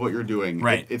top of what you're doing.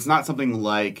 Right. It's not something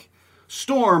like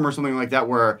Storm or something like that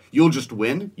where you'll just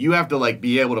win. You have to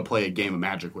be able to play a game of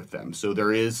Magic with them. So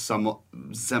there is some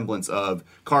semblance of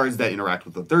cards that interact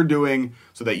with what they're doing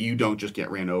so that you don't just get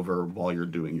ran over while you're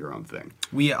doing your own thing.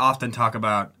 We often talk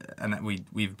about, and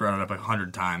we've brought it up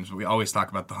 100 times, but we always talk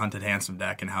about the Hunted Handsome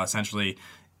deck and how essentially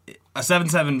a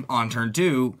 7/7 on turn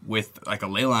 2 with like a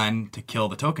leyline to kill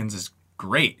the tokens is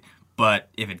great, but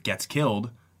if it gets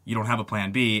killed, you don't have a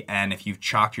plan B, and if you've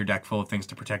chalked your deck full of things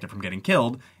to protect it from getting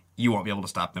killed, you won't be able to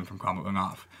stop them from comboing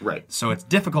off. Right. So it's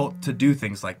difficult to do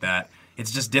things like that. It's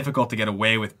just difficult to get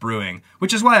away with brewing,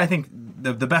 which is why I think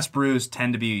the best brews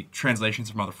tend to be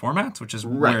translations from other formats, which is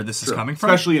where this is coming from.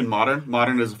 Especially in Modern.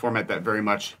 Modern is a format that very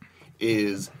much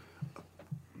is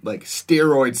like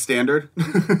steroid Standard.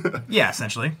 Yeah,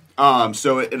 essentially.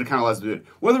 So it kind of allows to do it.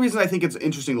 One of the reasons I think it's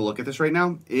interesting to look at this right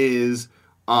now is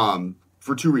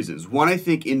for two reasons. One, I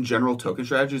think in general token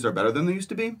strategies are better than they used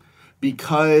to be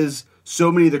because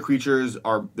so many of the creatures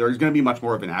there's going to be much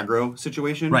more of an aggro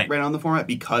situation right on the format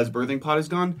because Birthing Pod is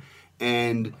gone.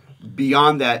 And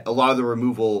beyond that, a lot of the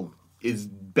removal is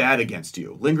bad against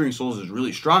you. Lingering Souls is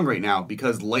really strong right now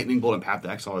because Lightning Bolt and Path to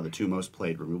Exile are the two most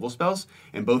played removal spells,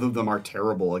 and both of them are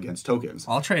terrible against tokens.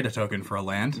 I'll trade a token for a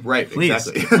land. Right, please.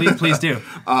 exactly. please do.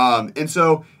 And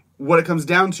so what it comes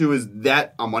down to is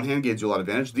that, on one hand, gives you a lot of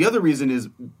advantage. The other reason is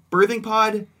Birthing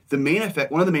Pod,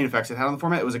 one of the main effects it had on the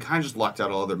format was it kind of just locked out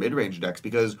all other mid-range decks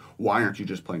because why aren't you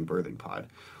just playing Birthing Pod?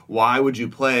 Why would you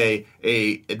play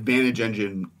a advantage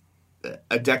engine,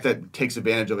 a deck that takes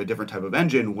advantage of a different type of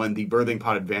engine when the Birthing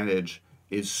Pod advantage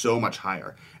is so much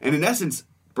higher? And in essence,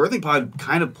 Birthing Pod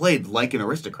kind of played like an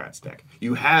Aristocrats deck.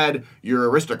 You had your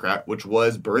Aristocrat, which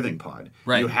was Birthing Pod.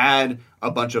 Right. You had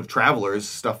a bunch of Travelers,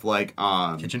 stuff like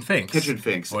Kitchen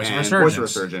Finks, Voice of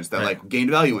Resurgence that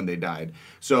gained value when they died.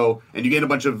 So, and you gained a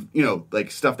bunch of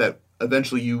stuff that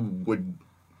eventually you would,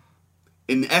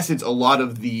 in essence, a lot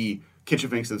of the Kitchen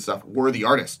Finks and stuff were the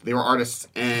artists. They were artists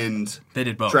and they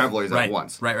did both. Travelers at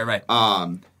once. Right.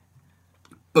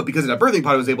 But because of that Birthing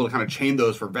Pod, I was able to kind of chain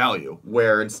those for value,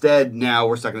 where instead now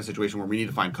we're stuck in a situation where we need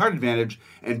to find card advantage,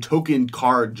 and token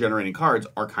card generating cards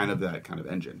are kind of that kind of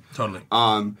engine. Totally.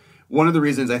 One of the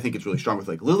reasons I think it's really strong with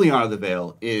Liliana the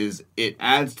Veil is it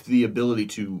adds to the ability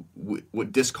to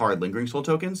discard Lingering Soul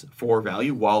tokens for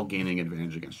value while gaining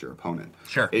advantage against your opponent.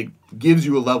 Sure. It gives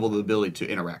you a level of ability to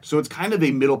interact. So it's kind of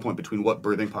a middle point between what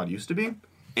Birthing Pod used to be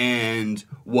and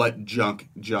what Junk,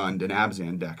 Jund, and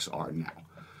Abzan decks are now.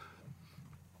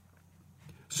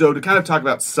 So to kind of talk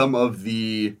about some of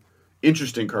the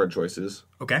interesting card choices.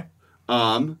 Okay.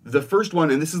 The first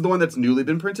one, and this is the one that's newly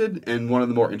been printed, and one of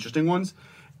the more interesting ones,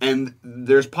 and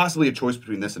there's possibly a choice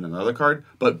between this and another card,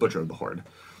 but Butcher of the Horde.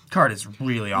 Card is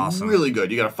really awesome. Really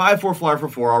good. You got a 5/4 flyer for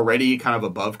 4 already, kind of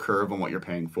above curve on what you're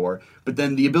paying for, but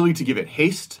then the ability to give it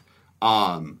haste,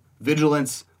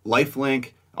 vigilance,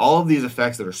 lifelink, all of these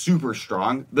effects that are super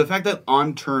strong. The fact that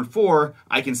on turn 4,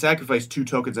 I can sacrifice 2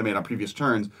 tokens I made on previous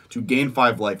turns to gain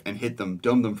 5 life and hit them,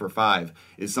 dome them for 5,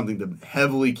 is something to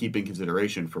heavily keep in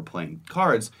consideration for playing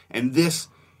cards. And this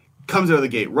comes out of the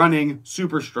gate running,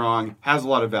 super strong, has a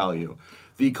lot of value.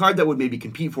 The card that would maybe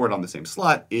compete for it on the same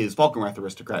slot is Falconwrath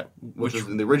Aristocrat, which was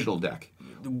in the original deck.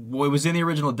 It was in the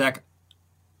original deck.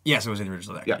 Yes, it was in the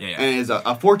original deck. Yeah. And it's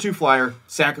a 4/2 flyer,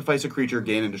 sacrifice a creature,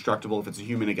 gain indestructible. If it's a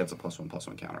human, it gets a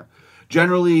 +1/+1 counter.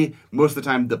 Generally, most of the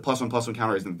time, the +1/+1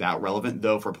 counter isn't that relevant,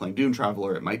 though for playing Doom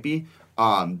Traveler, it might be.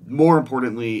 More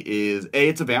importantly is, A,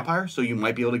 it's a vampire, so you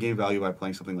might be able to gain value by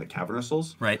playing something like Cavernous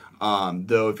Souls. Right.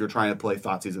 Though if you're trying to play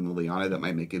Thoughtseize and the Liana, that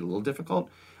might make it a little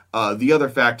difficult. The other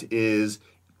fact is,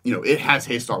 it has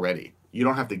haste already. You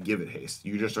don't have to give it haste.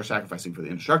 You just are sacrificing for the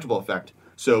indestructible effect.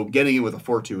 So getting it with a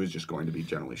 4/2 is just going to be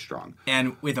generally strong.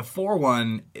 And with a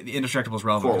 4/1, the indestructible is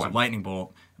relevant because of Lightning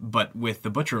Bolt. But with the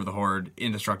Butcher of the Horde,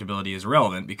 indestructibility is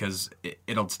irrelevant because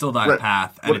it'll still die to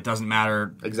Path, and it doesn't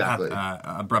matter. Exactly.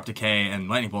 Abrupt Decay and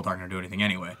Lightning Bolt aren't going to do anything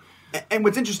anyway. And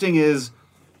what's interesting is,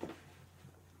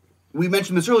 we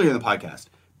mentioned this earlier in the podcast,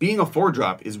 being a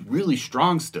 4-drop is really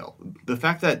strong still. The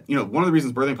fact that, one of the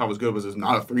reasons Birthing Pod was good was it's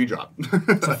not a 3-drop.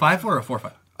 It's a 5/4 or a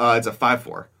 4/5? It's a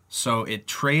 5/4. So it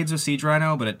trades with Siege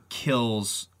Rhino, but it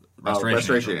kills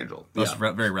Restoration Angel. That's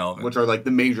very relevant. Which are like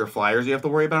the major flyers you have to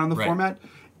worry about in the format.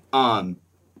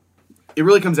 It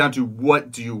really comes down to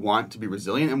what do you want to be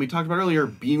resilient. And we talked about earlier,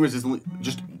 being resistant,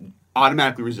 just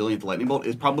automatically resilient to Lightning Bolt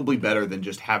is probably better than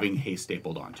just having haste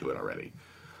stapled onto it already.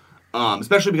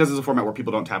 Especially because it's a format where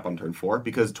people don't tap on turn 4,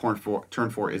 because turn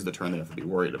 4 is the turn they have to be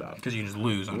worried about. Because you can just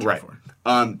lose on turn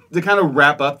 4. To kind of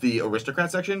wrap up the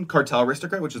Aristocrat section, Cartel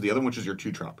Aristocrat, which is the other one, which is your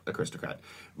 2-drop Aristocrat.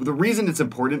 The reason it's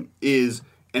important is,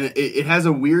 and it has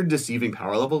a weird deceiving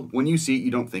power level. When you see it,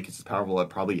 you don't think it's as powerful as it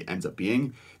probably ends up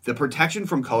being. The protection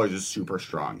from colors is super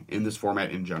strong in this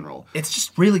format in general. It's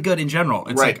just really good in general.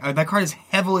 It's like that card is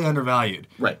heavily undervalued.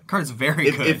 Right. The card is very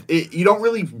good. You don't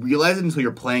really realize it until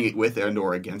you're playing it with and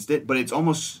or against it, but it's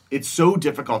so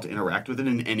difficult to interact with it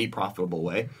in any profitable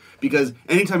way. Because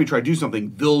anytime you try to do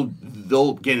something,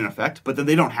 they'll gain an effect, but then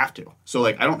they don't have to. So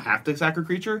I don't have to sack a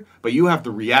creature, but you have to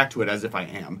react to it as if I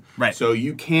am. Right. So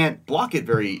you can't block it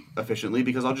very efficiently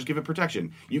because I'll just give it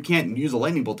protection. You can't use a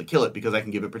Lightning Bolt to kill it because I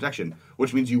can give it protection,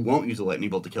 which means you won't use a Lightning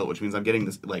Bolt to kill it, which means I'm getting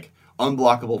this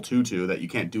unblockable 2/2 that you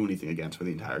can't do anything against for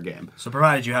the entire game. So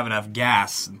provided you have enough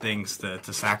gas and things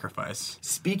to sacrifice.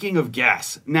 Speaking of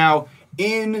gas, now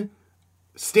in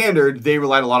Standard, they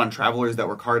relied a lot on Travelers that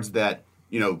were cards that,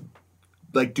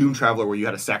 like Doom Traveler, where you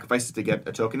had to sacrifice it to get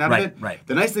a token out of it. Right.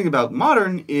 The nice thing about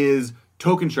Modern is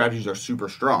token strategies are super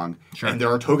strong, and there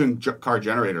are token card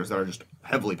generators that are just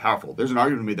heavily powerful. There's an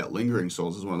argument made that Lingering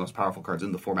Souls is one of the most powerful cards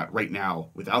in the format right now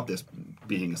without this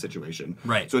being a situation.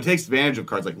 Right. So it takes advantage of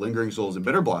cards like Lingering Souls and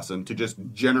Bitter Blossom to just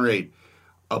generate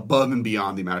above and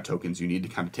beyond the amount of tokens you need to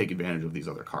kind of take advantage of these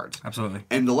other cards. Absolutely.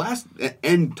 And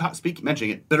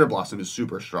mentioning it, Bitter Blossom is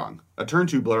super strong. A turn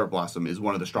 2 Bitter Blossom is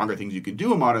one of the stronger things you can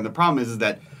do in Modern. The problem is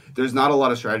that there's not a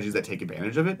lot of strategies that take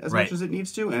advantage of it as much as it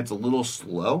needs to, and it's a little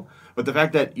slow. But the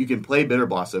fact that you can play Bitter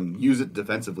Blossom, use it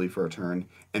defensively for a turn,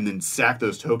 and then sack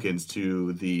those tokens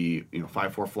to the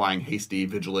 5/4 flying, hasty,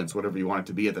 vigilance, whatever you want it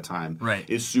to be at the time,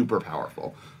 is super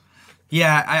powerful.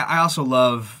 Yeah, I also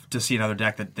love to see another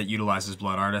deck that utilizes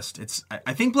Blood Artist.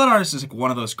 I think Blood Artist is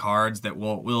one of those cards that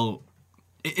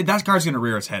that card's going to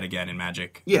rear its head again in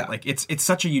Magic. Yeah. It's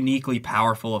such a uniquely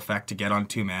powerful effect to get on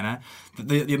 2 mana.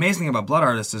 The amazing thing about Blood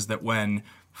Artist is that when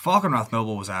Falconwrath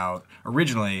Noble was out,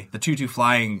 originally, the 2/2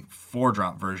 flying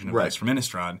 4-drop version of this from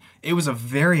Innistrad, it was a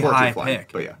very high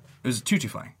pick. But yeah. It was a 2/2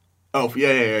 flying. Oh,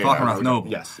 yeah. Falconwrath Noble.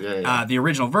 Yes, yeah. The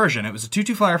original version, it was a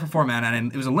 2/2 flyer for 4 mana,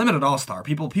 and it was a limited all-star.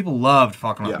 People loved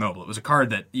Falconwrath Noble. It was a card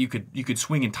that you could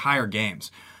swing entire games.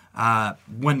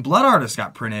 When Blood Artist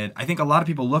got printed, I think a lot of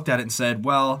people looked at it and said,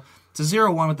 well, it's a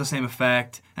 0/1 with the same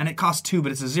effect, and it costs 2,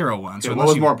 but it's a 0/1. So what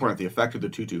was more important, the effect of the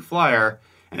 2/2 flyer,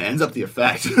 and it ends up the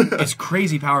effect. It's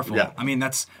crazy powerful. Yeah. I mean,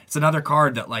 it's another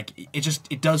card that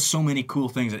it does so many cool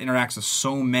things. It interacts with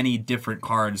so many different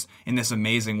cards in this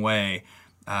amazing way.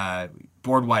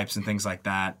 Board wipes and things like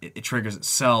that. It triggers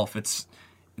itself.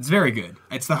 It's very good.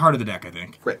 It's the heart of the deck, I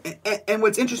think. Right. And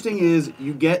what's interesting is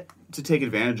you get to take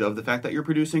advantage of the fact that you're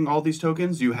producing all these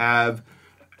tokens. You have,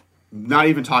 not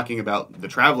even talking about the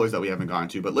Travelers that we haven't gone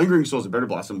to, but Lingering Souls of Bitter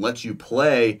Blossom lets you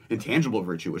play Intangible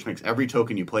Virtue, which makes every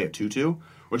token you play a 2/2,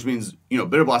 which means,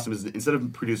 Bitter Blossom is, instead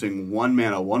of producing 1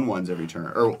 mana 1/1s every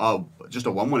turn, or just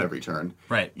a 1/1 every turn,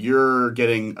 right, you're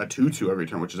getting a 2/2 every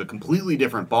turn, which is a completely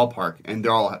different ballpark, and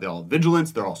they're all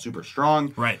vigilance, they're all super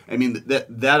strong. Right. I mean,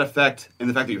 that effect, and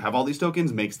the fact that you have all these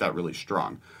tokens makes that really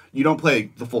strong. You don't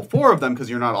play the full 4 of them because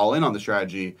you're not all in on the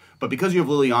strategy, but because you have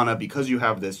Liliana, because you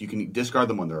have this, you can discard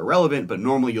them when they're irrelevant, but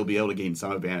normally you'll be able to gain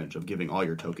some advantage of giving all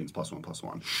your tokens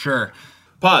 +1/+1. Sure.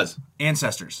 Pause.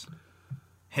 Ancestors.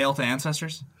 Hail to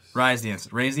Ancestors. Raise the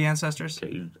Ancestors.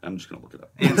 Okay, I'm just going to look it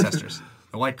up. Ancestors.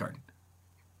 The white card.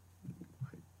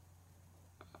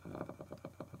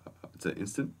 It's an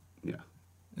instant? Yeah.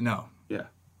 No. Yeah.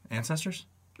 Ancestors?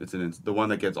 It's the one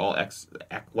that gets all X,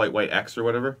 white X or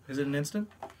whatever. Is it an instant?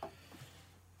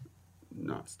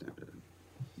 Not standard.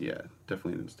 Yeah,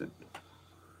 definitely an instant.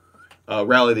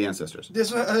 Rally the Ancestors.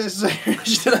 This was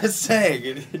what I was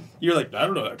saying. You're like, I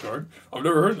don't know that card. I've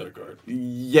never heard that card.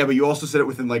 Yeah, but you also said it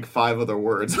within like 5 other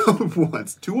words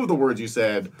once. 2 of the words you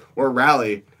said were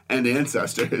Rally and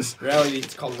Ancestors.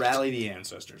 It's called Rally the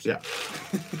Ancestors. Yeah.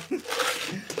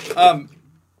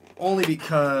 Only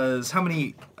because how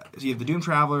many? So you have the Doom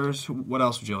Travelers. What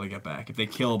else would you be able to get back if they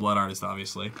kill a Blood Artist?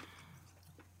 Obviously.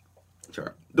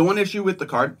 Sure. The one issue with the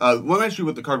card,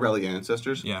 Rally the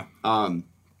Ancestors. Yeah.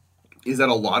 Is that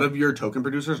a lot of your token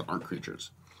producers aren't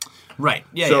creatures. Right.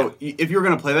 Yeah. So if you're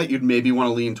going to play that, you'd maybe want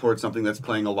to lean towards something that's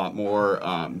playing a lot more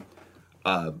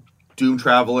Doom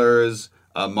Travelers,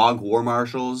 Mog War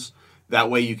Marshals. That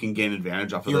way you can gain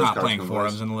advantage off of those cards. You're not playing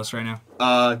forums in the list right now?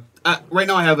 Right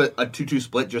now I have a 2/2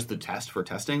 split just to test for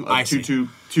testing. I see. 2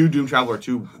 Doom Traveler,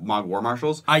 2 Mog War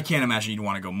Marshals. I can't imagine you'd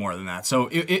want to go more than that. So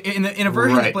in a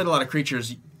version that played a lot of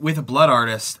creatures, with a Blood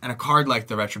Artist and a card like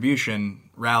the Retribution,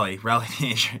 Rally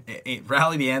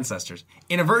the Ancestors.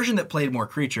 In a version that played more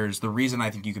creatures, the reason I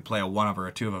think you could play a 1 of or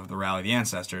a 2 of the Rally the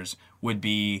Ancestors would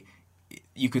be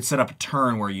you could set up a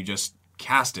turn where you just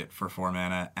cast it for 4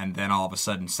 mana and then all of a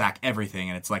sudden sack everything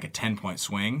and it's like a 10-point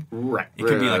swing. Right. It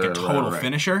could be like a total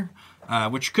finisher,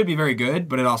 which could be very good,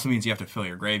 but it also means you have to fill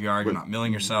your graveyard. You're not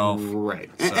milling yourself.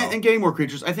 Right. So. And getting more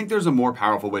creatures. I think there's a more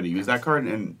powerful way to use that card,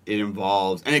 and it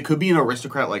involves, and it could be an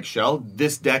Aristocrat like Shell.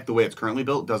 This deck, the way it's currently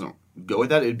built, doesn't go with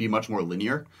that. It'd be much more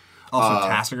linear. Also,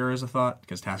 Tassiger is a thought,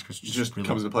 because Tassiger's just really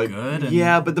comes into play. Good.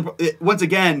 Yeah, but once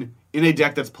again, in a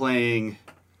deck that's playing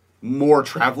more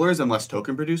Travelers and less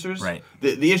token producers. Right.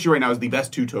 The issue right now is the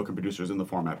best 2 token producers in the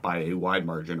format by a wide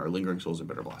margin are Lingering Souls and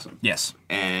Bitter Blossom. Yes.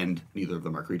 And neither of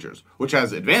them are creatures, which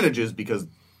has advantages because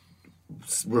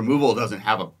removal doesn't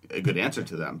have a good answer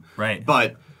to them. Right.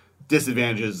 But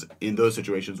disadvantages in those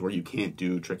situations where you can't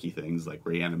do tricky things like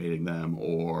reanimating them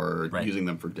or using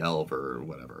them for delve or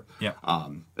whatever. Yeah.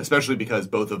 Especially because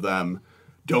both of them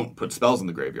don't put spells in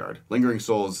the graveyard. Lingering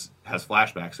Souls has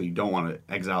flashback, so you don't want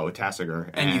to exile with Tassiger.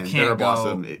 And you can't Bitter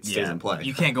Blossom, it stays in play.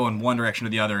 You can't go in one direction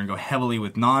or the other and go heavily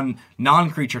with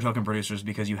non-creature token producers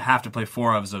because you have to play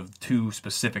 4 of 2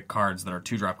 specific cards that are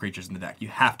 2-drop creatures in the deck. You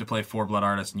have to play 4 Blood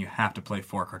Artists and you have to play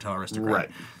 4 Cartel Aristocrat.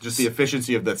 Right. Just the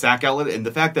efficiency of the sack outlet and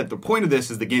the fact that the point of this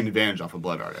is to gain advantage off of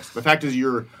Blood Artist. The fact is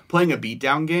you're playing a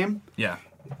beatdown game. Yeah.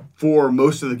 For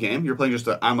most of the game, you're playing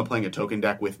I'm playing a token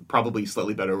deck with probably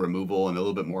slightly better removal and a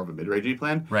little bit more of a mid-rangey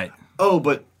plan. Right. Oh,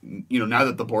 but now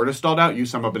that the board is stalled out, you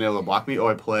somehow been able to block me. Oh,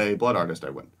 I play Blood Artist, I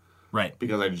win. Right.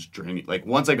 Because I just drain you. Like,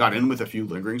 once I got in with a few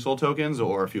Lingering Soul tokens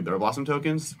or a few Bitter Blossom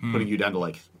tokens, putting you down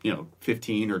to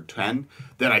 15 or 10,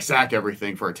 then I sack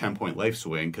everything for a 10-point life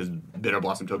swing because Bitter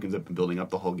Blossom tokens have been building up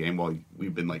the whole game while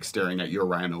we've been staring at your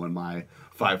Rhino and my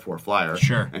 5/4 flyer.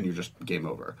 Sure. And you're just game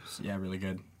over. Yeah, really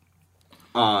good.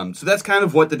 So that's kind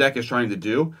of what the deck is trying to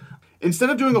do. Instead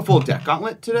of doing a full deck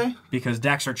gauntlet today, because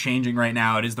decks are changing right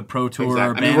now, it is the Pro Tour.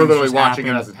 Exactly. I mean, we're literally watching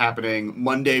it as it's happening.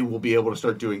 Monday we'll be able to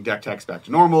start doing deck techs back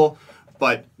to normal.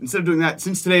 But instead of doing that,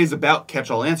 since today is about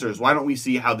catch-all answers, why don't we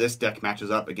see how this deck matches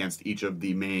up against each of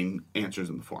the main answers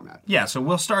in the format? Yeah, so we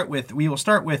will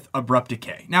start with Abrupt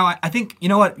Decay. Now, I think you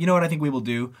know what I think we will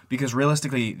do, because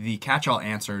realistically, the catch-all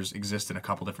answers exist in a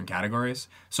couple different categories.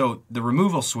 So the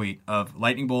removal suite of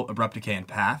Lightning Bolt, Abrupt Decay, and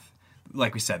Path,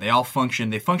 like we said, they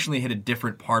functionally hit a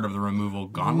different part of the removal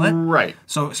gauntlet. Right.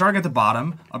 So starting at the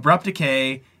bottom, Abrupt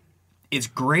Decay is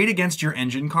great against your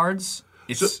engine cards.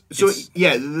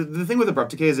 The thing with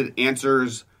Abrupt Decay is it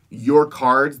answers your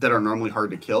cards that are normally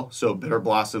hard to kill. So Bitter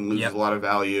Blossom loses a lot of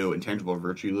value, Intangible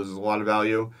Virtue loses a lot of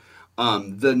value.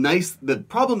 The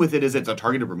problem with it is it's a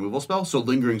targeted removal spell, so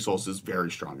Lingering Souls is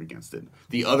very strong against it.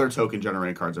 The other token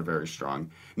generating cards are very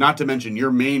strong. Not to mention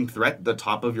your main threat, the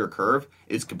top of your curve,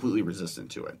 is completely resistant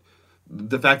to it.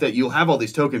 The fact that you'll have all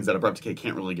these tokens that Abrupt Decay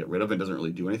can't really get rid of and doesn't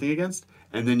really do anything against,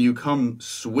 and then you come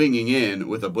swinging in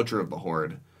with a Butcher of the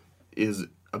Horde is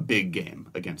a big game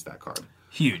against that card.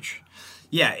 Huge.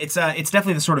 Yeah, it's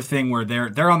definitely the sort of thing where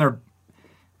they're on their...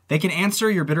 They can answer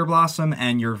your Bitter Blossom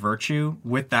and your Virtue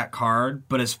with that card,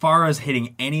 but as far as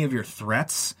hitting any of your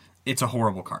threats, it's a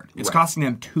horrible card. It's costing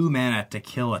them 2 mana to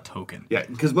kill a token. Yeah,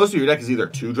 because most of your deck is either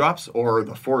 2 drops or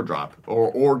the 4 drop,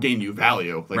 or gain you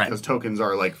value, because tokens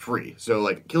are free.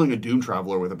 So killing a Doom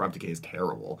Traveler with Abrupt Decay is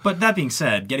terrible. But that being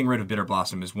said, getting rid of Bitter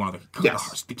Blossom is one of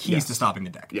the keys to stopping the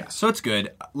deck. Yes. So it's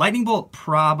good. Lightning Bolt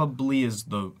probably is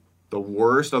the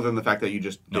worst, other than the fact that you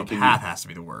just... Path has to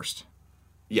be the worst.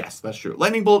 Yes, that's true.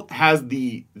 Lightning Bolt has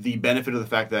the benefit of the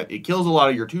fact that it kills a lot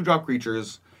of your 2-drop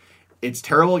creatures. It's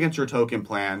terrible against your token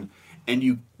plan,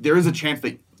 and there is a chance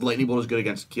that Lightning Bolt is good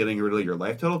against getting rid of your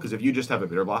life total, because if you just have a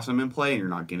Bitter Blossom in play and you're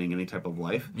not getting any type of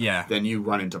life, then you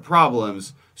run into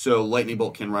problems. So Lightning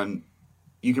Bolt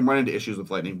you can run into issues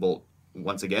with Lightning Bolt.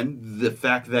 Once again, the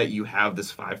fact that you have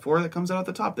this 5/4 that comes out at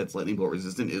the top that's Lightning Bolt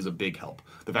resistant is a big help.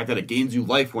 The fact that it gains you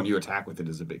life when you attack with it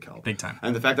is a big help. Big time.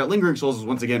 And the fact that Lingering Souls is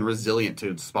once again resilient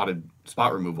to spot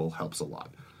removal helps a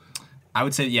lot. I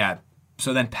would say, yeah.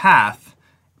 So then Path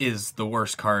is the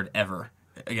worst card ever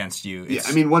against you.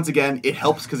 Once again, it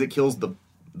helps because it kills the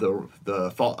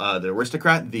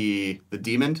Aristocrat, the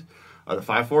Demon, the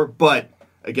 5/4, but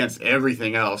against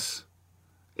everything else,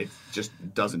 it just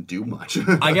doesn't do much.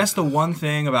 I guess the one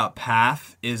thing about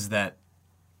Path is that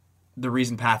the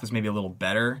reason Path is maybe a little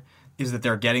better is that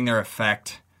they're getting their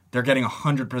effect. They're getting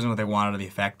 100% what they want out of the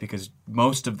effect, because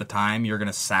most of the time you're going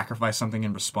to sacrifice something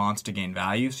in response to gain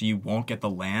value, so you won't get the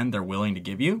land they're willing to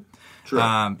give you. True.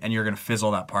 And you're going to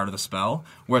fizzle that part of the spell.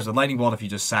 Whereas with Lightning Bolt, if you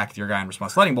just sack your guy in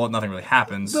response to Lightning Bolt, nothing really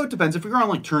happens. So it depends. If you're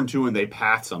on turn 2 and they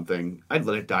path something, I'd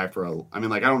let it die for I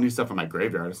don't need stuff in my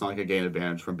graveyard. It's not like I gain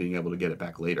advantage from being able to get it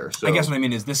back later. So I guess what I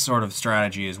mean is this sort of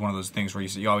strategy is one of those things where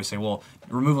you always say, well,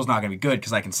 removal's not going to be good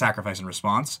because I can sacrifice in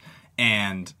response.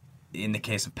 And in the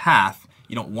case of Path,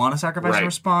 you don't want to sacrifice in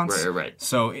response. Right.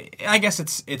 So I guess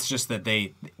it's just that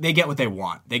they get what they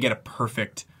want. They get a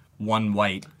perfect 1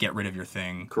 white, get rid of your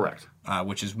thing. Correct.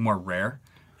 Which is more rare.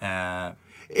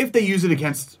 If they use it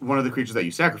against one of the creatures that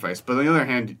you sacrifice. But on the other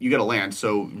hand, you get a land,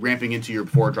 so ramping into your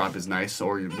 4-drop is nice,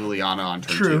 or your Liliana on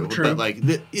turn 2. True. But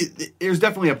there's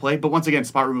definitely a play. But once again,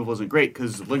 spot removal isn't great,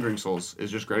 because Lingering Souls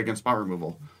is just great against spot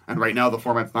removal. And right now, the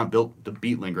format's not built to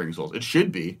beat Lingering Souls. It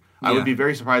should be. I would be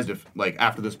very surprised if,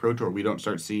 after this Pro Tour, we don't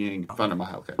start seeing Thunder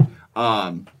Mahal.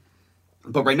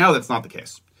 But right now, that's not the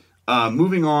case.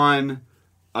 Moving on,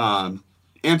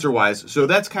 answer-wise, so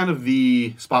that's kind of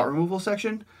the spot removal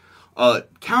section.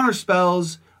 Counter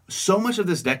spells, so much of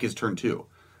this deck is turn 2.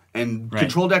 And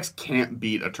control decks can't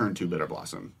beat a turn 2 Bitter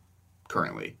Blossom,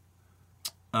 currently.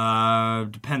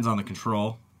 Depends on the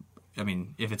control. I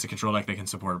mean, if it's a control deck, they can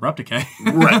support Abrupt Decay.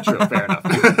 Right, true, fair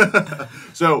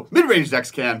enough. So, mid-range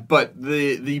decks can, but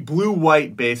the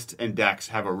blue-white based and decks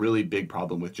have a really big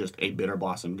problem with just a Bitter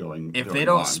Blossom going. If they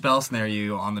don't spell snare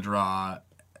you on the draw,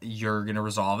 you're going to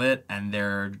resolve it, and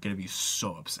they're going to be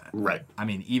so upset. Right. I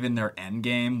mean, even their end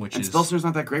game, which is... Spell snare's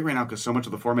not that great right now, because so much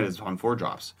of the format is on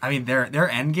 4-drops. I mean, their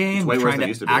end game, way trying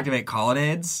to activate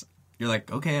Colonnades... You're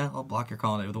like, okay, I'll block your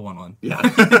Colonnade with a 1/1.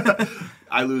 Yeah.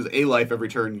 I lose a life every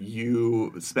turn.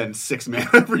 You spend 6 mana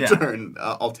every turn.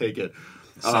 I'll take it.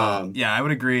 So, I would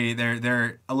agree.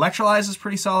 Their Electrolyze is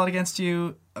pretty solid against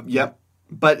you. Yep.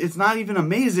 But it's not even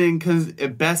amazing, because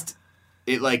at best,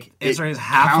 it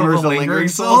half counters of the Lingering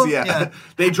Souls. Yeah.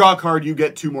 They draw a card, you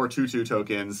get 2 more 2/2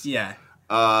 tokens. Yeah.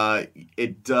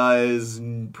 It does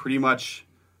pretty much...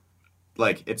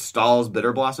 it stalls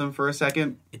Bitter Blossom for a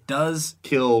second. It does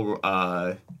kill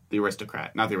the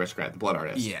Aristocrat. Not the Aristocrat, the Blood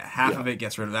Artist. Yeah, half of it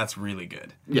gets rid of. That's really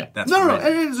good. Yeah. No, it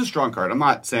is a strong card. I'm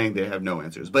not saying they have no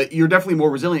answers. But you're definitely more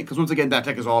resilient, because once again, that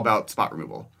deck is all about spot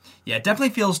removal. Yeah, it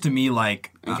definitely feels to me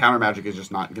like... And counter magic is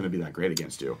just not going to be that great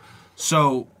against you.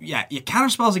 So, yeah, you counter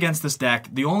spells against this deck.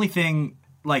 The only thing,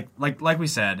 like we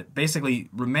said, basically,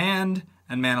 Remand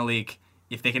and Mana Leak,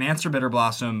 if they can answer Bitter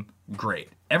Blossom, great.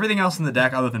 Everything else in the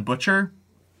deck, other than Butcher,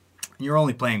 you're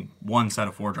only playing 1 set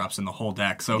of 4-drops in the whole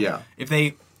deck. So if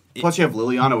they... Plus you have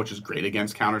Liliana, which is great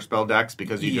against counterspell decks,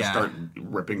 because you just start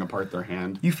ripping apart their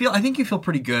hand. I think you feel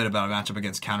pretty good about a matchup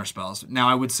against counterspells. Now,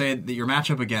 I would say that your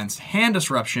matchup against Hand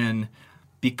Disruption,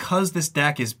 because this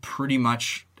deck is pretty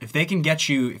much... If they can get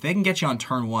you on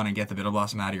turn 1 and get the Bitter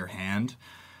Blossom out of your hand...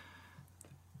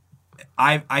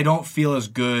 I don't feel as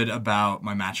good about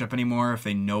my matchup anymore if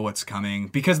they know what's coming.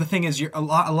 Because the thing is, a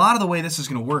lot of the way this is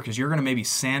going to work is you're going to maybe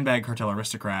sandbag Cartel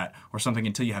Aristocrat or something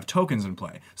until you have tokens in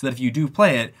play. So that if you do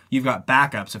play it, you've got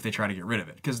backups if they try to get rid of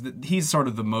it. Because he's sort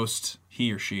of the most,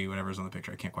 he or she, whatever's on the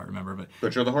picture, I can't quite remember. But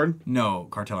Butcher of the Horde? No,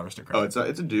 Cartel Aristocrat. Oh,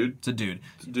 it's a dude. It's a dude.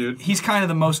 It's a dude. He's kind of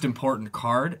the most important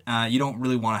card. You don't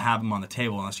really want to have him on the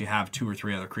table unless you have 2 or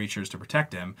 3 other creatures to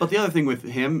protect him. But the other thing with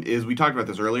him is, we talked about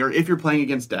this earlier, if you're playing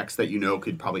against decks that you know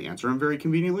could probably answer him very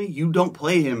conveniently, you don't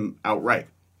play him outright.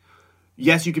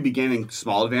 Yes, you could be gaining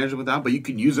small advantage with that, but you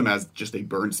can use him as just a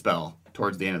burn spell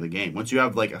towards the end of the game. Once you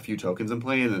have like a few tokens in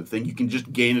play and the thing, you can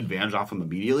just gain advantage off him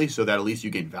immediately, so that at least you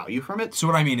gain value from it. So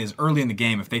what I mean is, early in the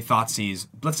game, if they Thoughtseize,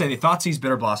 let's say they Thoughtseize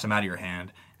Bitter Blossom out of your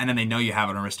hand, and then they know you have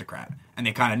an Aristocrat, and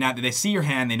they kind of, now they see your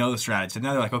hand, they know the strategy, so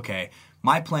now they're like, okay,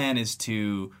 my plan is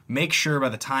to make sure by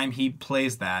the time he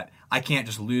plays that, I can't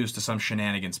just lose to some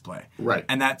shenanigans play. Right.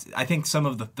 And that's, I think some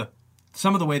of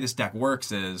the way this deck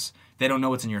works is they don't know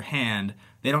what's in your hand.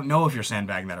 They don't know if you're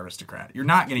sandbagging that Aristocrat. You're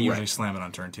not going to usually slam it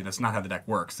on turn 2. That's not how the deck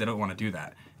works. They don't want to do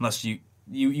that unless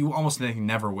you almost think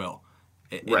never will.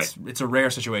 It's a rare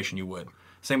situation you would.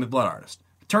 Same with Blood Artist.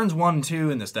 Turns 1 and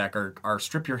 2 in this deck are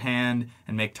strip your hand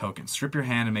and make tokens. Strip your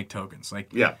hand and make tokens.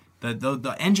 Like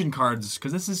the engine cards,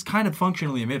 because this is kind of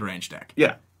functionally a mid-range deck.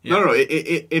 Yeah. No.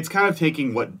 It's kind of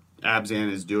taking what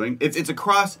Abzan is doing. It's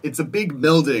a big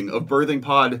melding of Birthing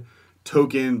Pod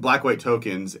token, black-white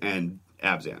tokens, and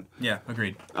Abzan. Yeah,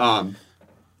 agreed.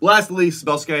 Lastly,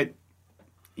 Spellskite.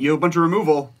 You have a bunch of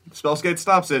removal. Spellskite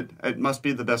stops it. It must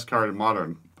be the best card in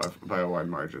Modern by a wide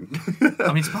margin.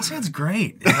 I mean, Spellskite's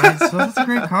great. It's a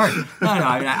great card. No,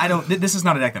 I mean, I don't. This is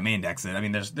not a deck that main decks it. I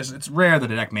mean, it's rare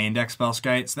that a deck main decks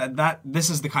Spellskite. So this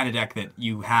is the kind of deck that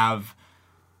you have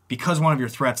because one of your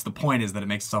threats. The point is that it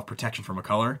makes itself protection from a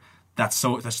color. That's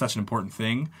such an important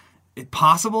thing. It's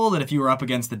possible that if you were up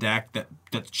against the deck that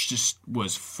just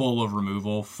was full of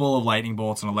removal, full of lightning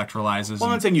bolts and electrolyzes. Well,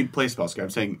 I'm not saying you'd play Spellskite. I'm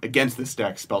saying against this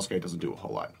deck, Spellskite doesn't do a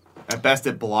whole lot. At best,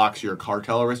 it blocks your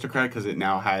Cartel Aristocrat because it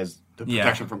now has the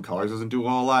protection from colors. Doesn't do a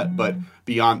whole lot, but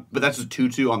that's a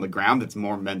 2/2 on the ground. That's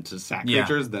more meant to sack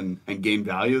creatures and gain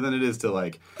value than it is to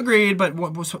like. Agreed, but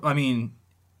I mean,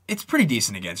 it's pretty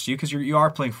decent against you because you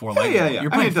are playing 4 lightning. Yeah.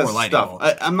 You're playing 4 lightning bolts.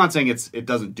 I'm not saying it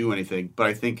doesn't do anything, but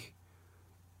I think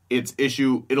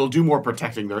it'll do more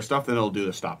protecting their stuff than it'll do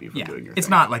to stop you from doing your thing. It's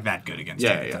not like that good against you.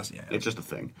 Yeah. It's just a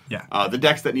thing. Yeah. The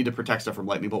decks that need to protect stuff from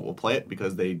Lightning Bolt will play it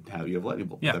because you have Lightning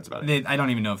Bolt. Yeah. That's about it. I don't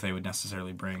even know if they would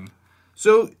necessarily bring...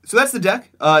 So that's the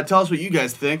deck. Tell us what you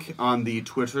guys think on the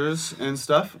Twitters and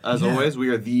stuff. As always, we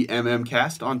are the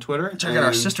MMCast on Twitter. Check out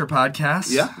our sister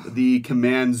podcast. Yeah, the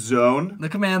Command Zone. The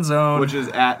Command Zone. Which is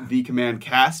at the Command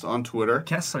Cast on Twitter.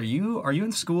 Kess, are you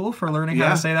in school for learning how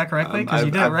to say that correctly? Because you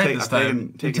did it right this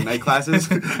time. I've taken night classes.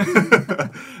 Down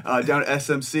at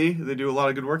SMC. They do a lot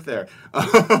of good work there.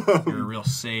 You're a real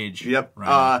sage. Yep.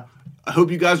 Right. I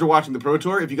hope you guys are watching the Pro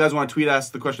Tour. If you guys want to tweet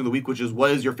us the question of the week, which is, what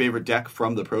is your favorite deck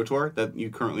from the Pro Tour that you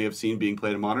currently have seen being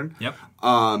played in Modern? Yep.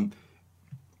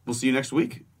 We'll see you next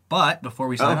week. But before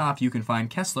we sign off, you can find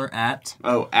Kessler at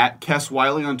Kess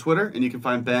Wiley on Twitter, and you can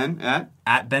find Ben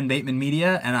at Ben Bateman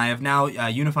Media, and I have now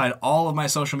unified all of my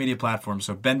social media platforms.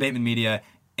 So Ben Bateman Media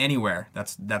anywhere.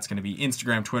 That's going to be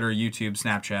Instagram, Twitter, YouTube,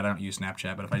 Snapchat. I don't use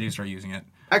Snapchat, but if I do start using it.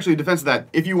 Actually, in defense of that,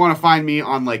 if you want to find me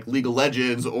on like League of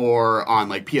Legends or on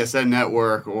like PSN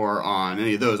Network or on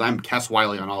any of those, I'm Kess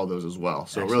Wiley on all of those as well.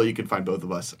 So really, you can find both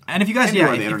of us. And if you guys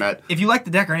anywhere on the internet, if you like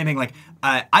the deck or anything, like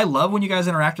I love when you guys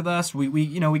interact with us. We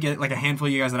get like a handful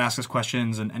of you guys that ask us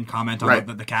questions and comment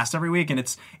on the cast every week, and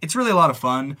it's really a lot of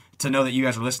fun to know that you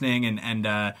guys are listening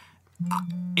and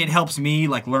it helps me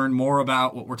like learn more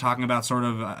about what we're talking about. Sort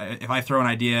of, if I throw an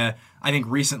idea, I think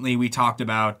recently we talked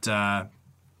about.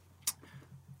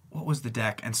 What was the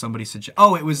deck? And somebody suggested...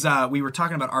 Oh, it was... we were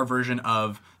talking about our version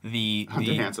of the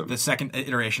second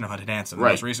iteration of Hunted Handsome, the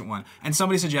most recent one. And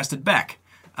somebody suggested Beck.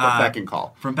 From Beck and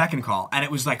Call. From Beck and Call. And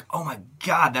it was like, oh my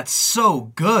god, that's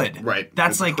so good. Right.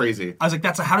 That's like crazy. I was like,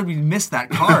 how did we miss that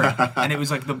card? And it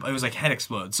was like head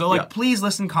explode. So please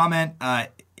listen, comment.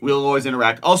 We'll always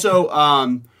interact.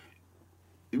 Also,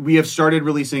 we have started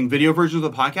releasing video versions of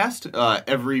the podcast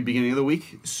every beginning of the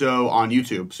week, so on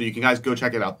YouTube. So you can guys go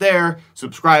check it out there,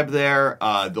 subscribe there.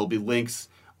 There'll be links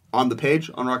on the page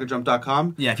on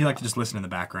rocketjump.com. Yeah, if you like to just listen in the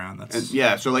background.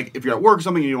 So like if you're at work or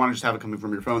something and you want to just have it coming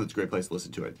from your phone, that's a great place to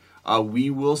listen to it. We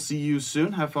will see you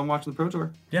soon. Have fun watching the Pro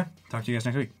Tour. Yeah, talk to you guys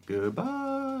next week.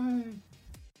 Goodbye.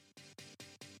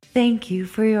 Thank you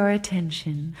for your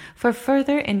attention. For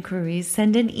further inquiries,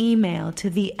 send an email to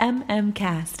the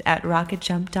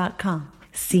mmcast@rocketjump.com.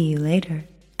 See you later,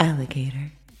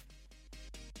 alligator.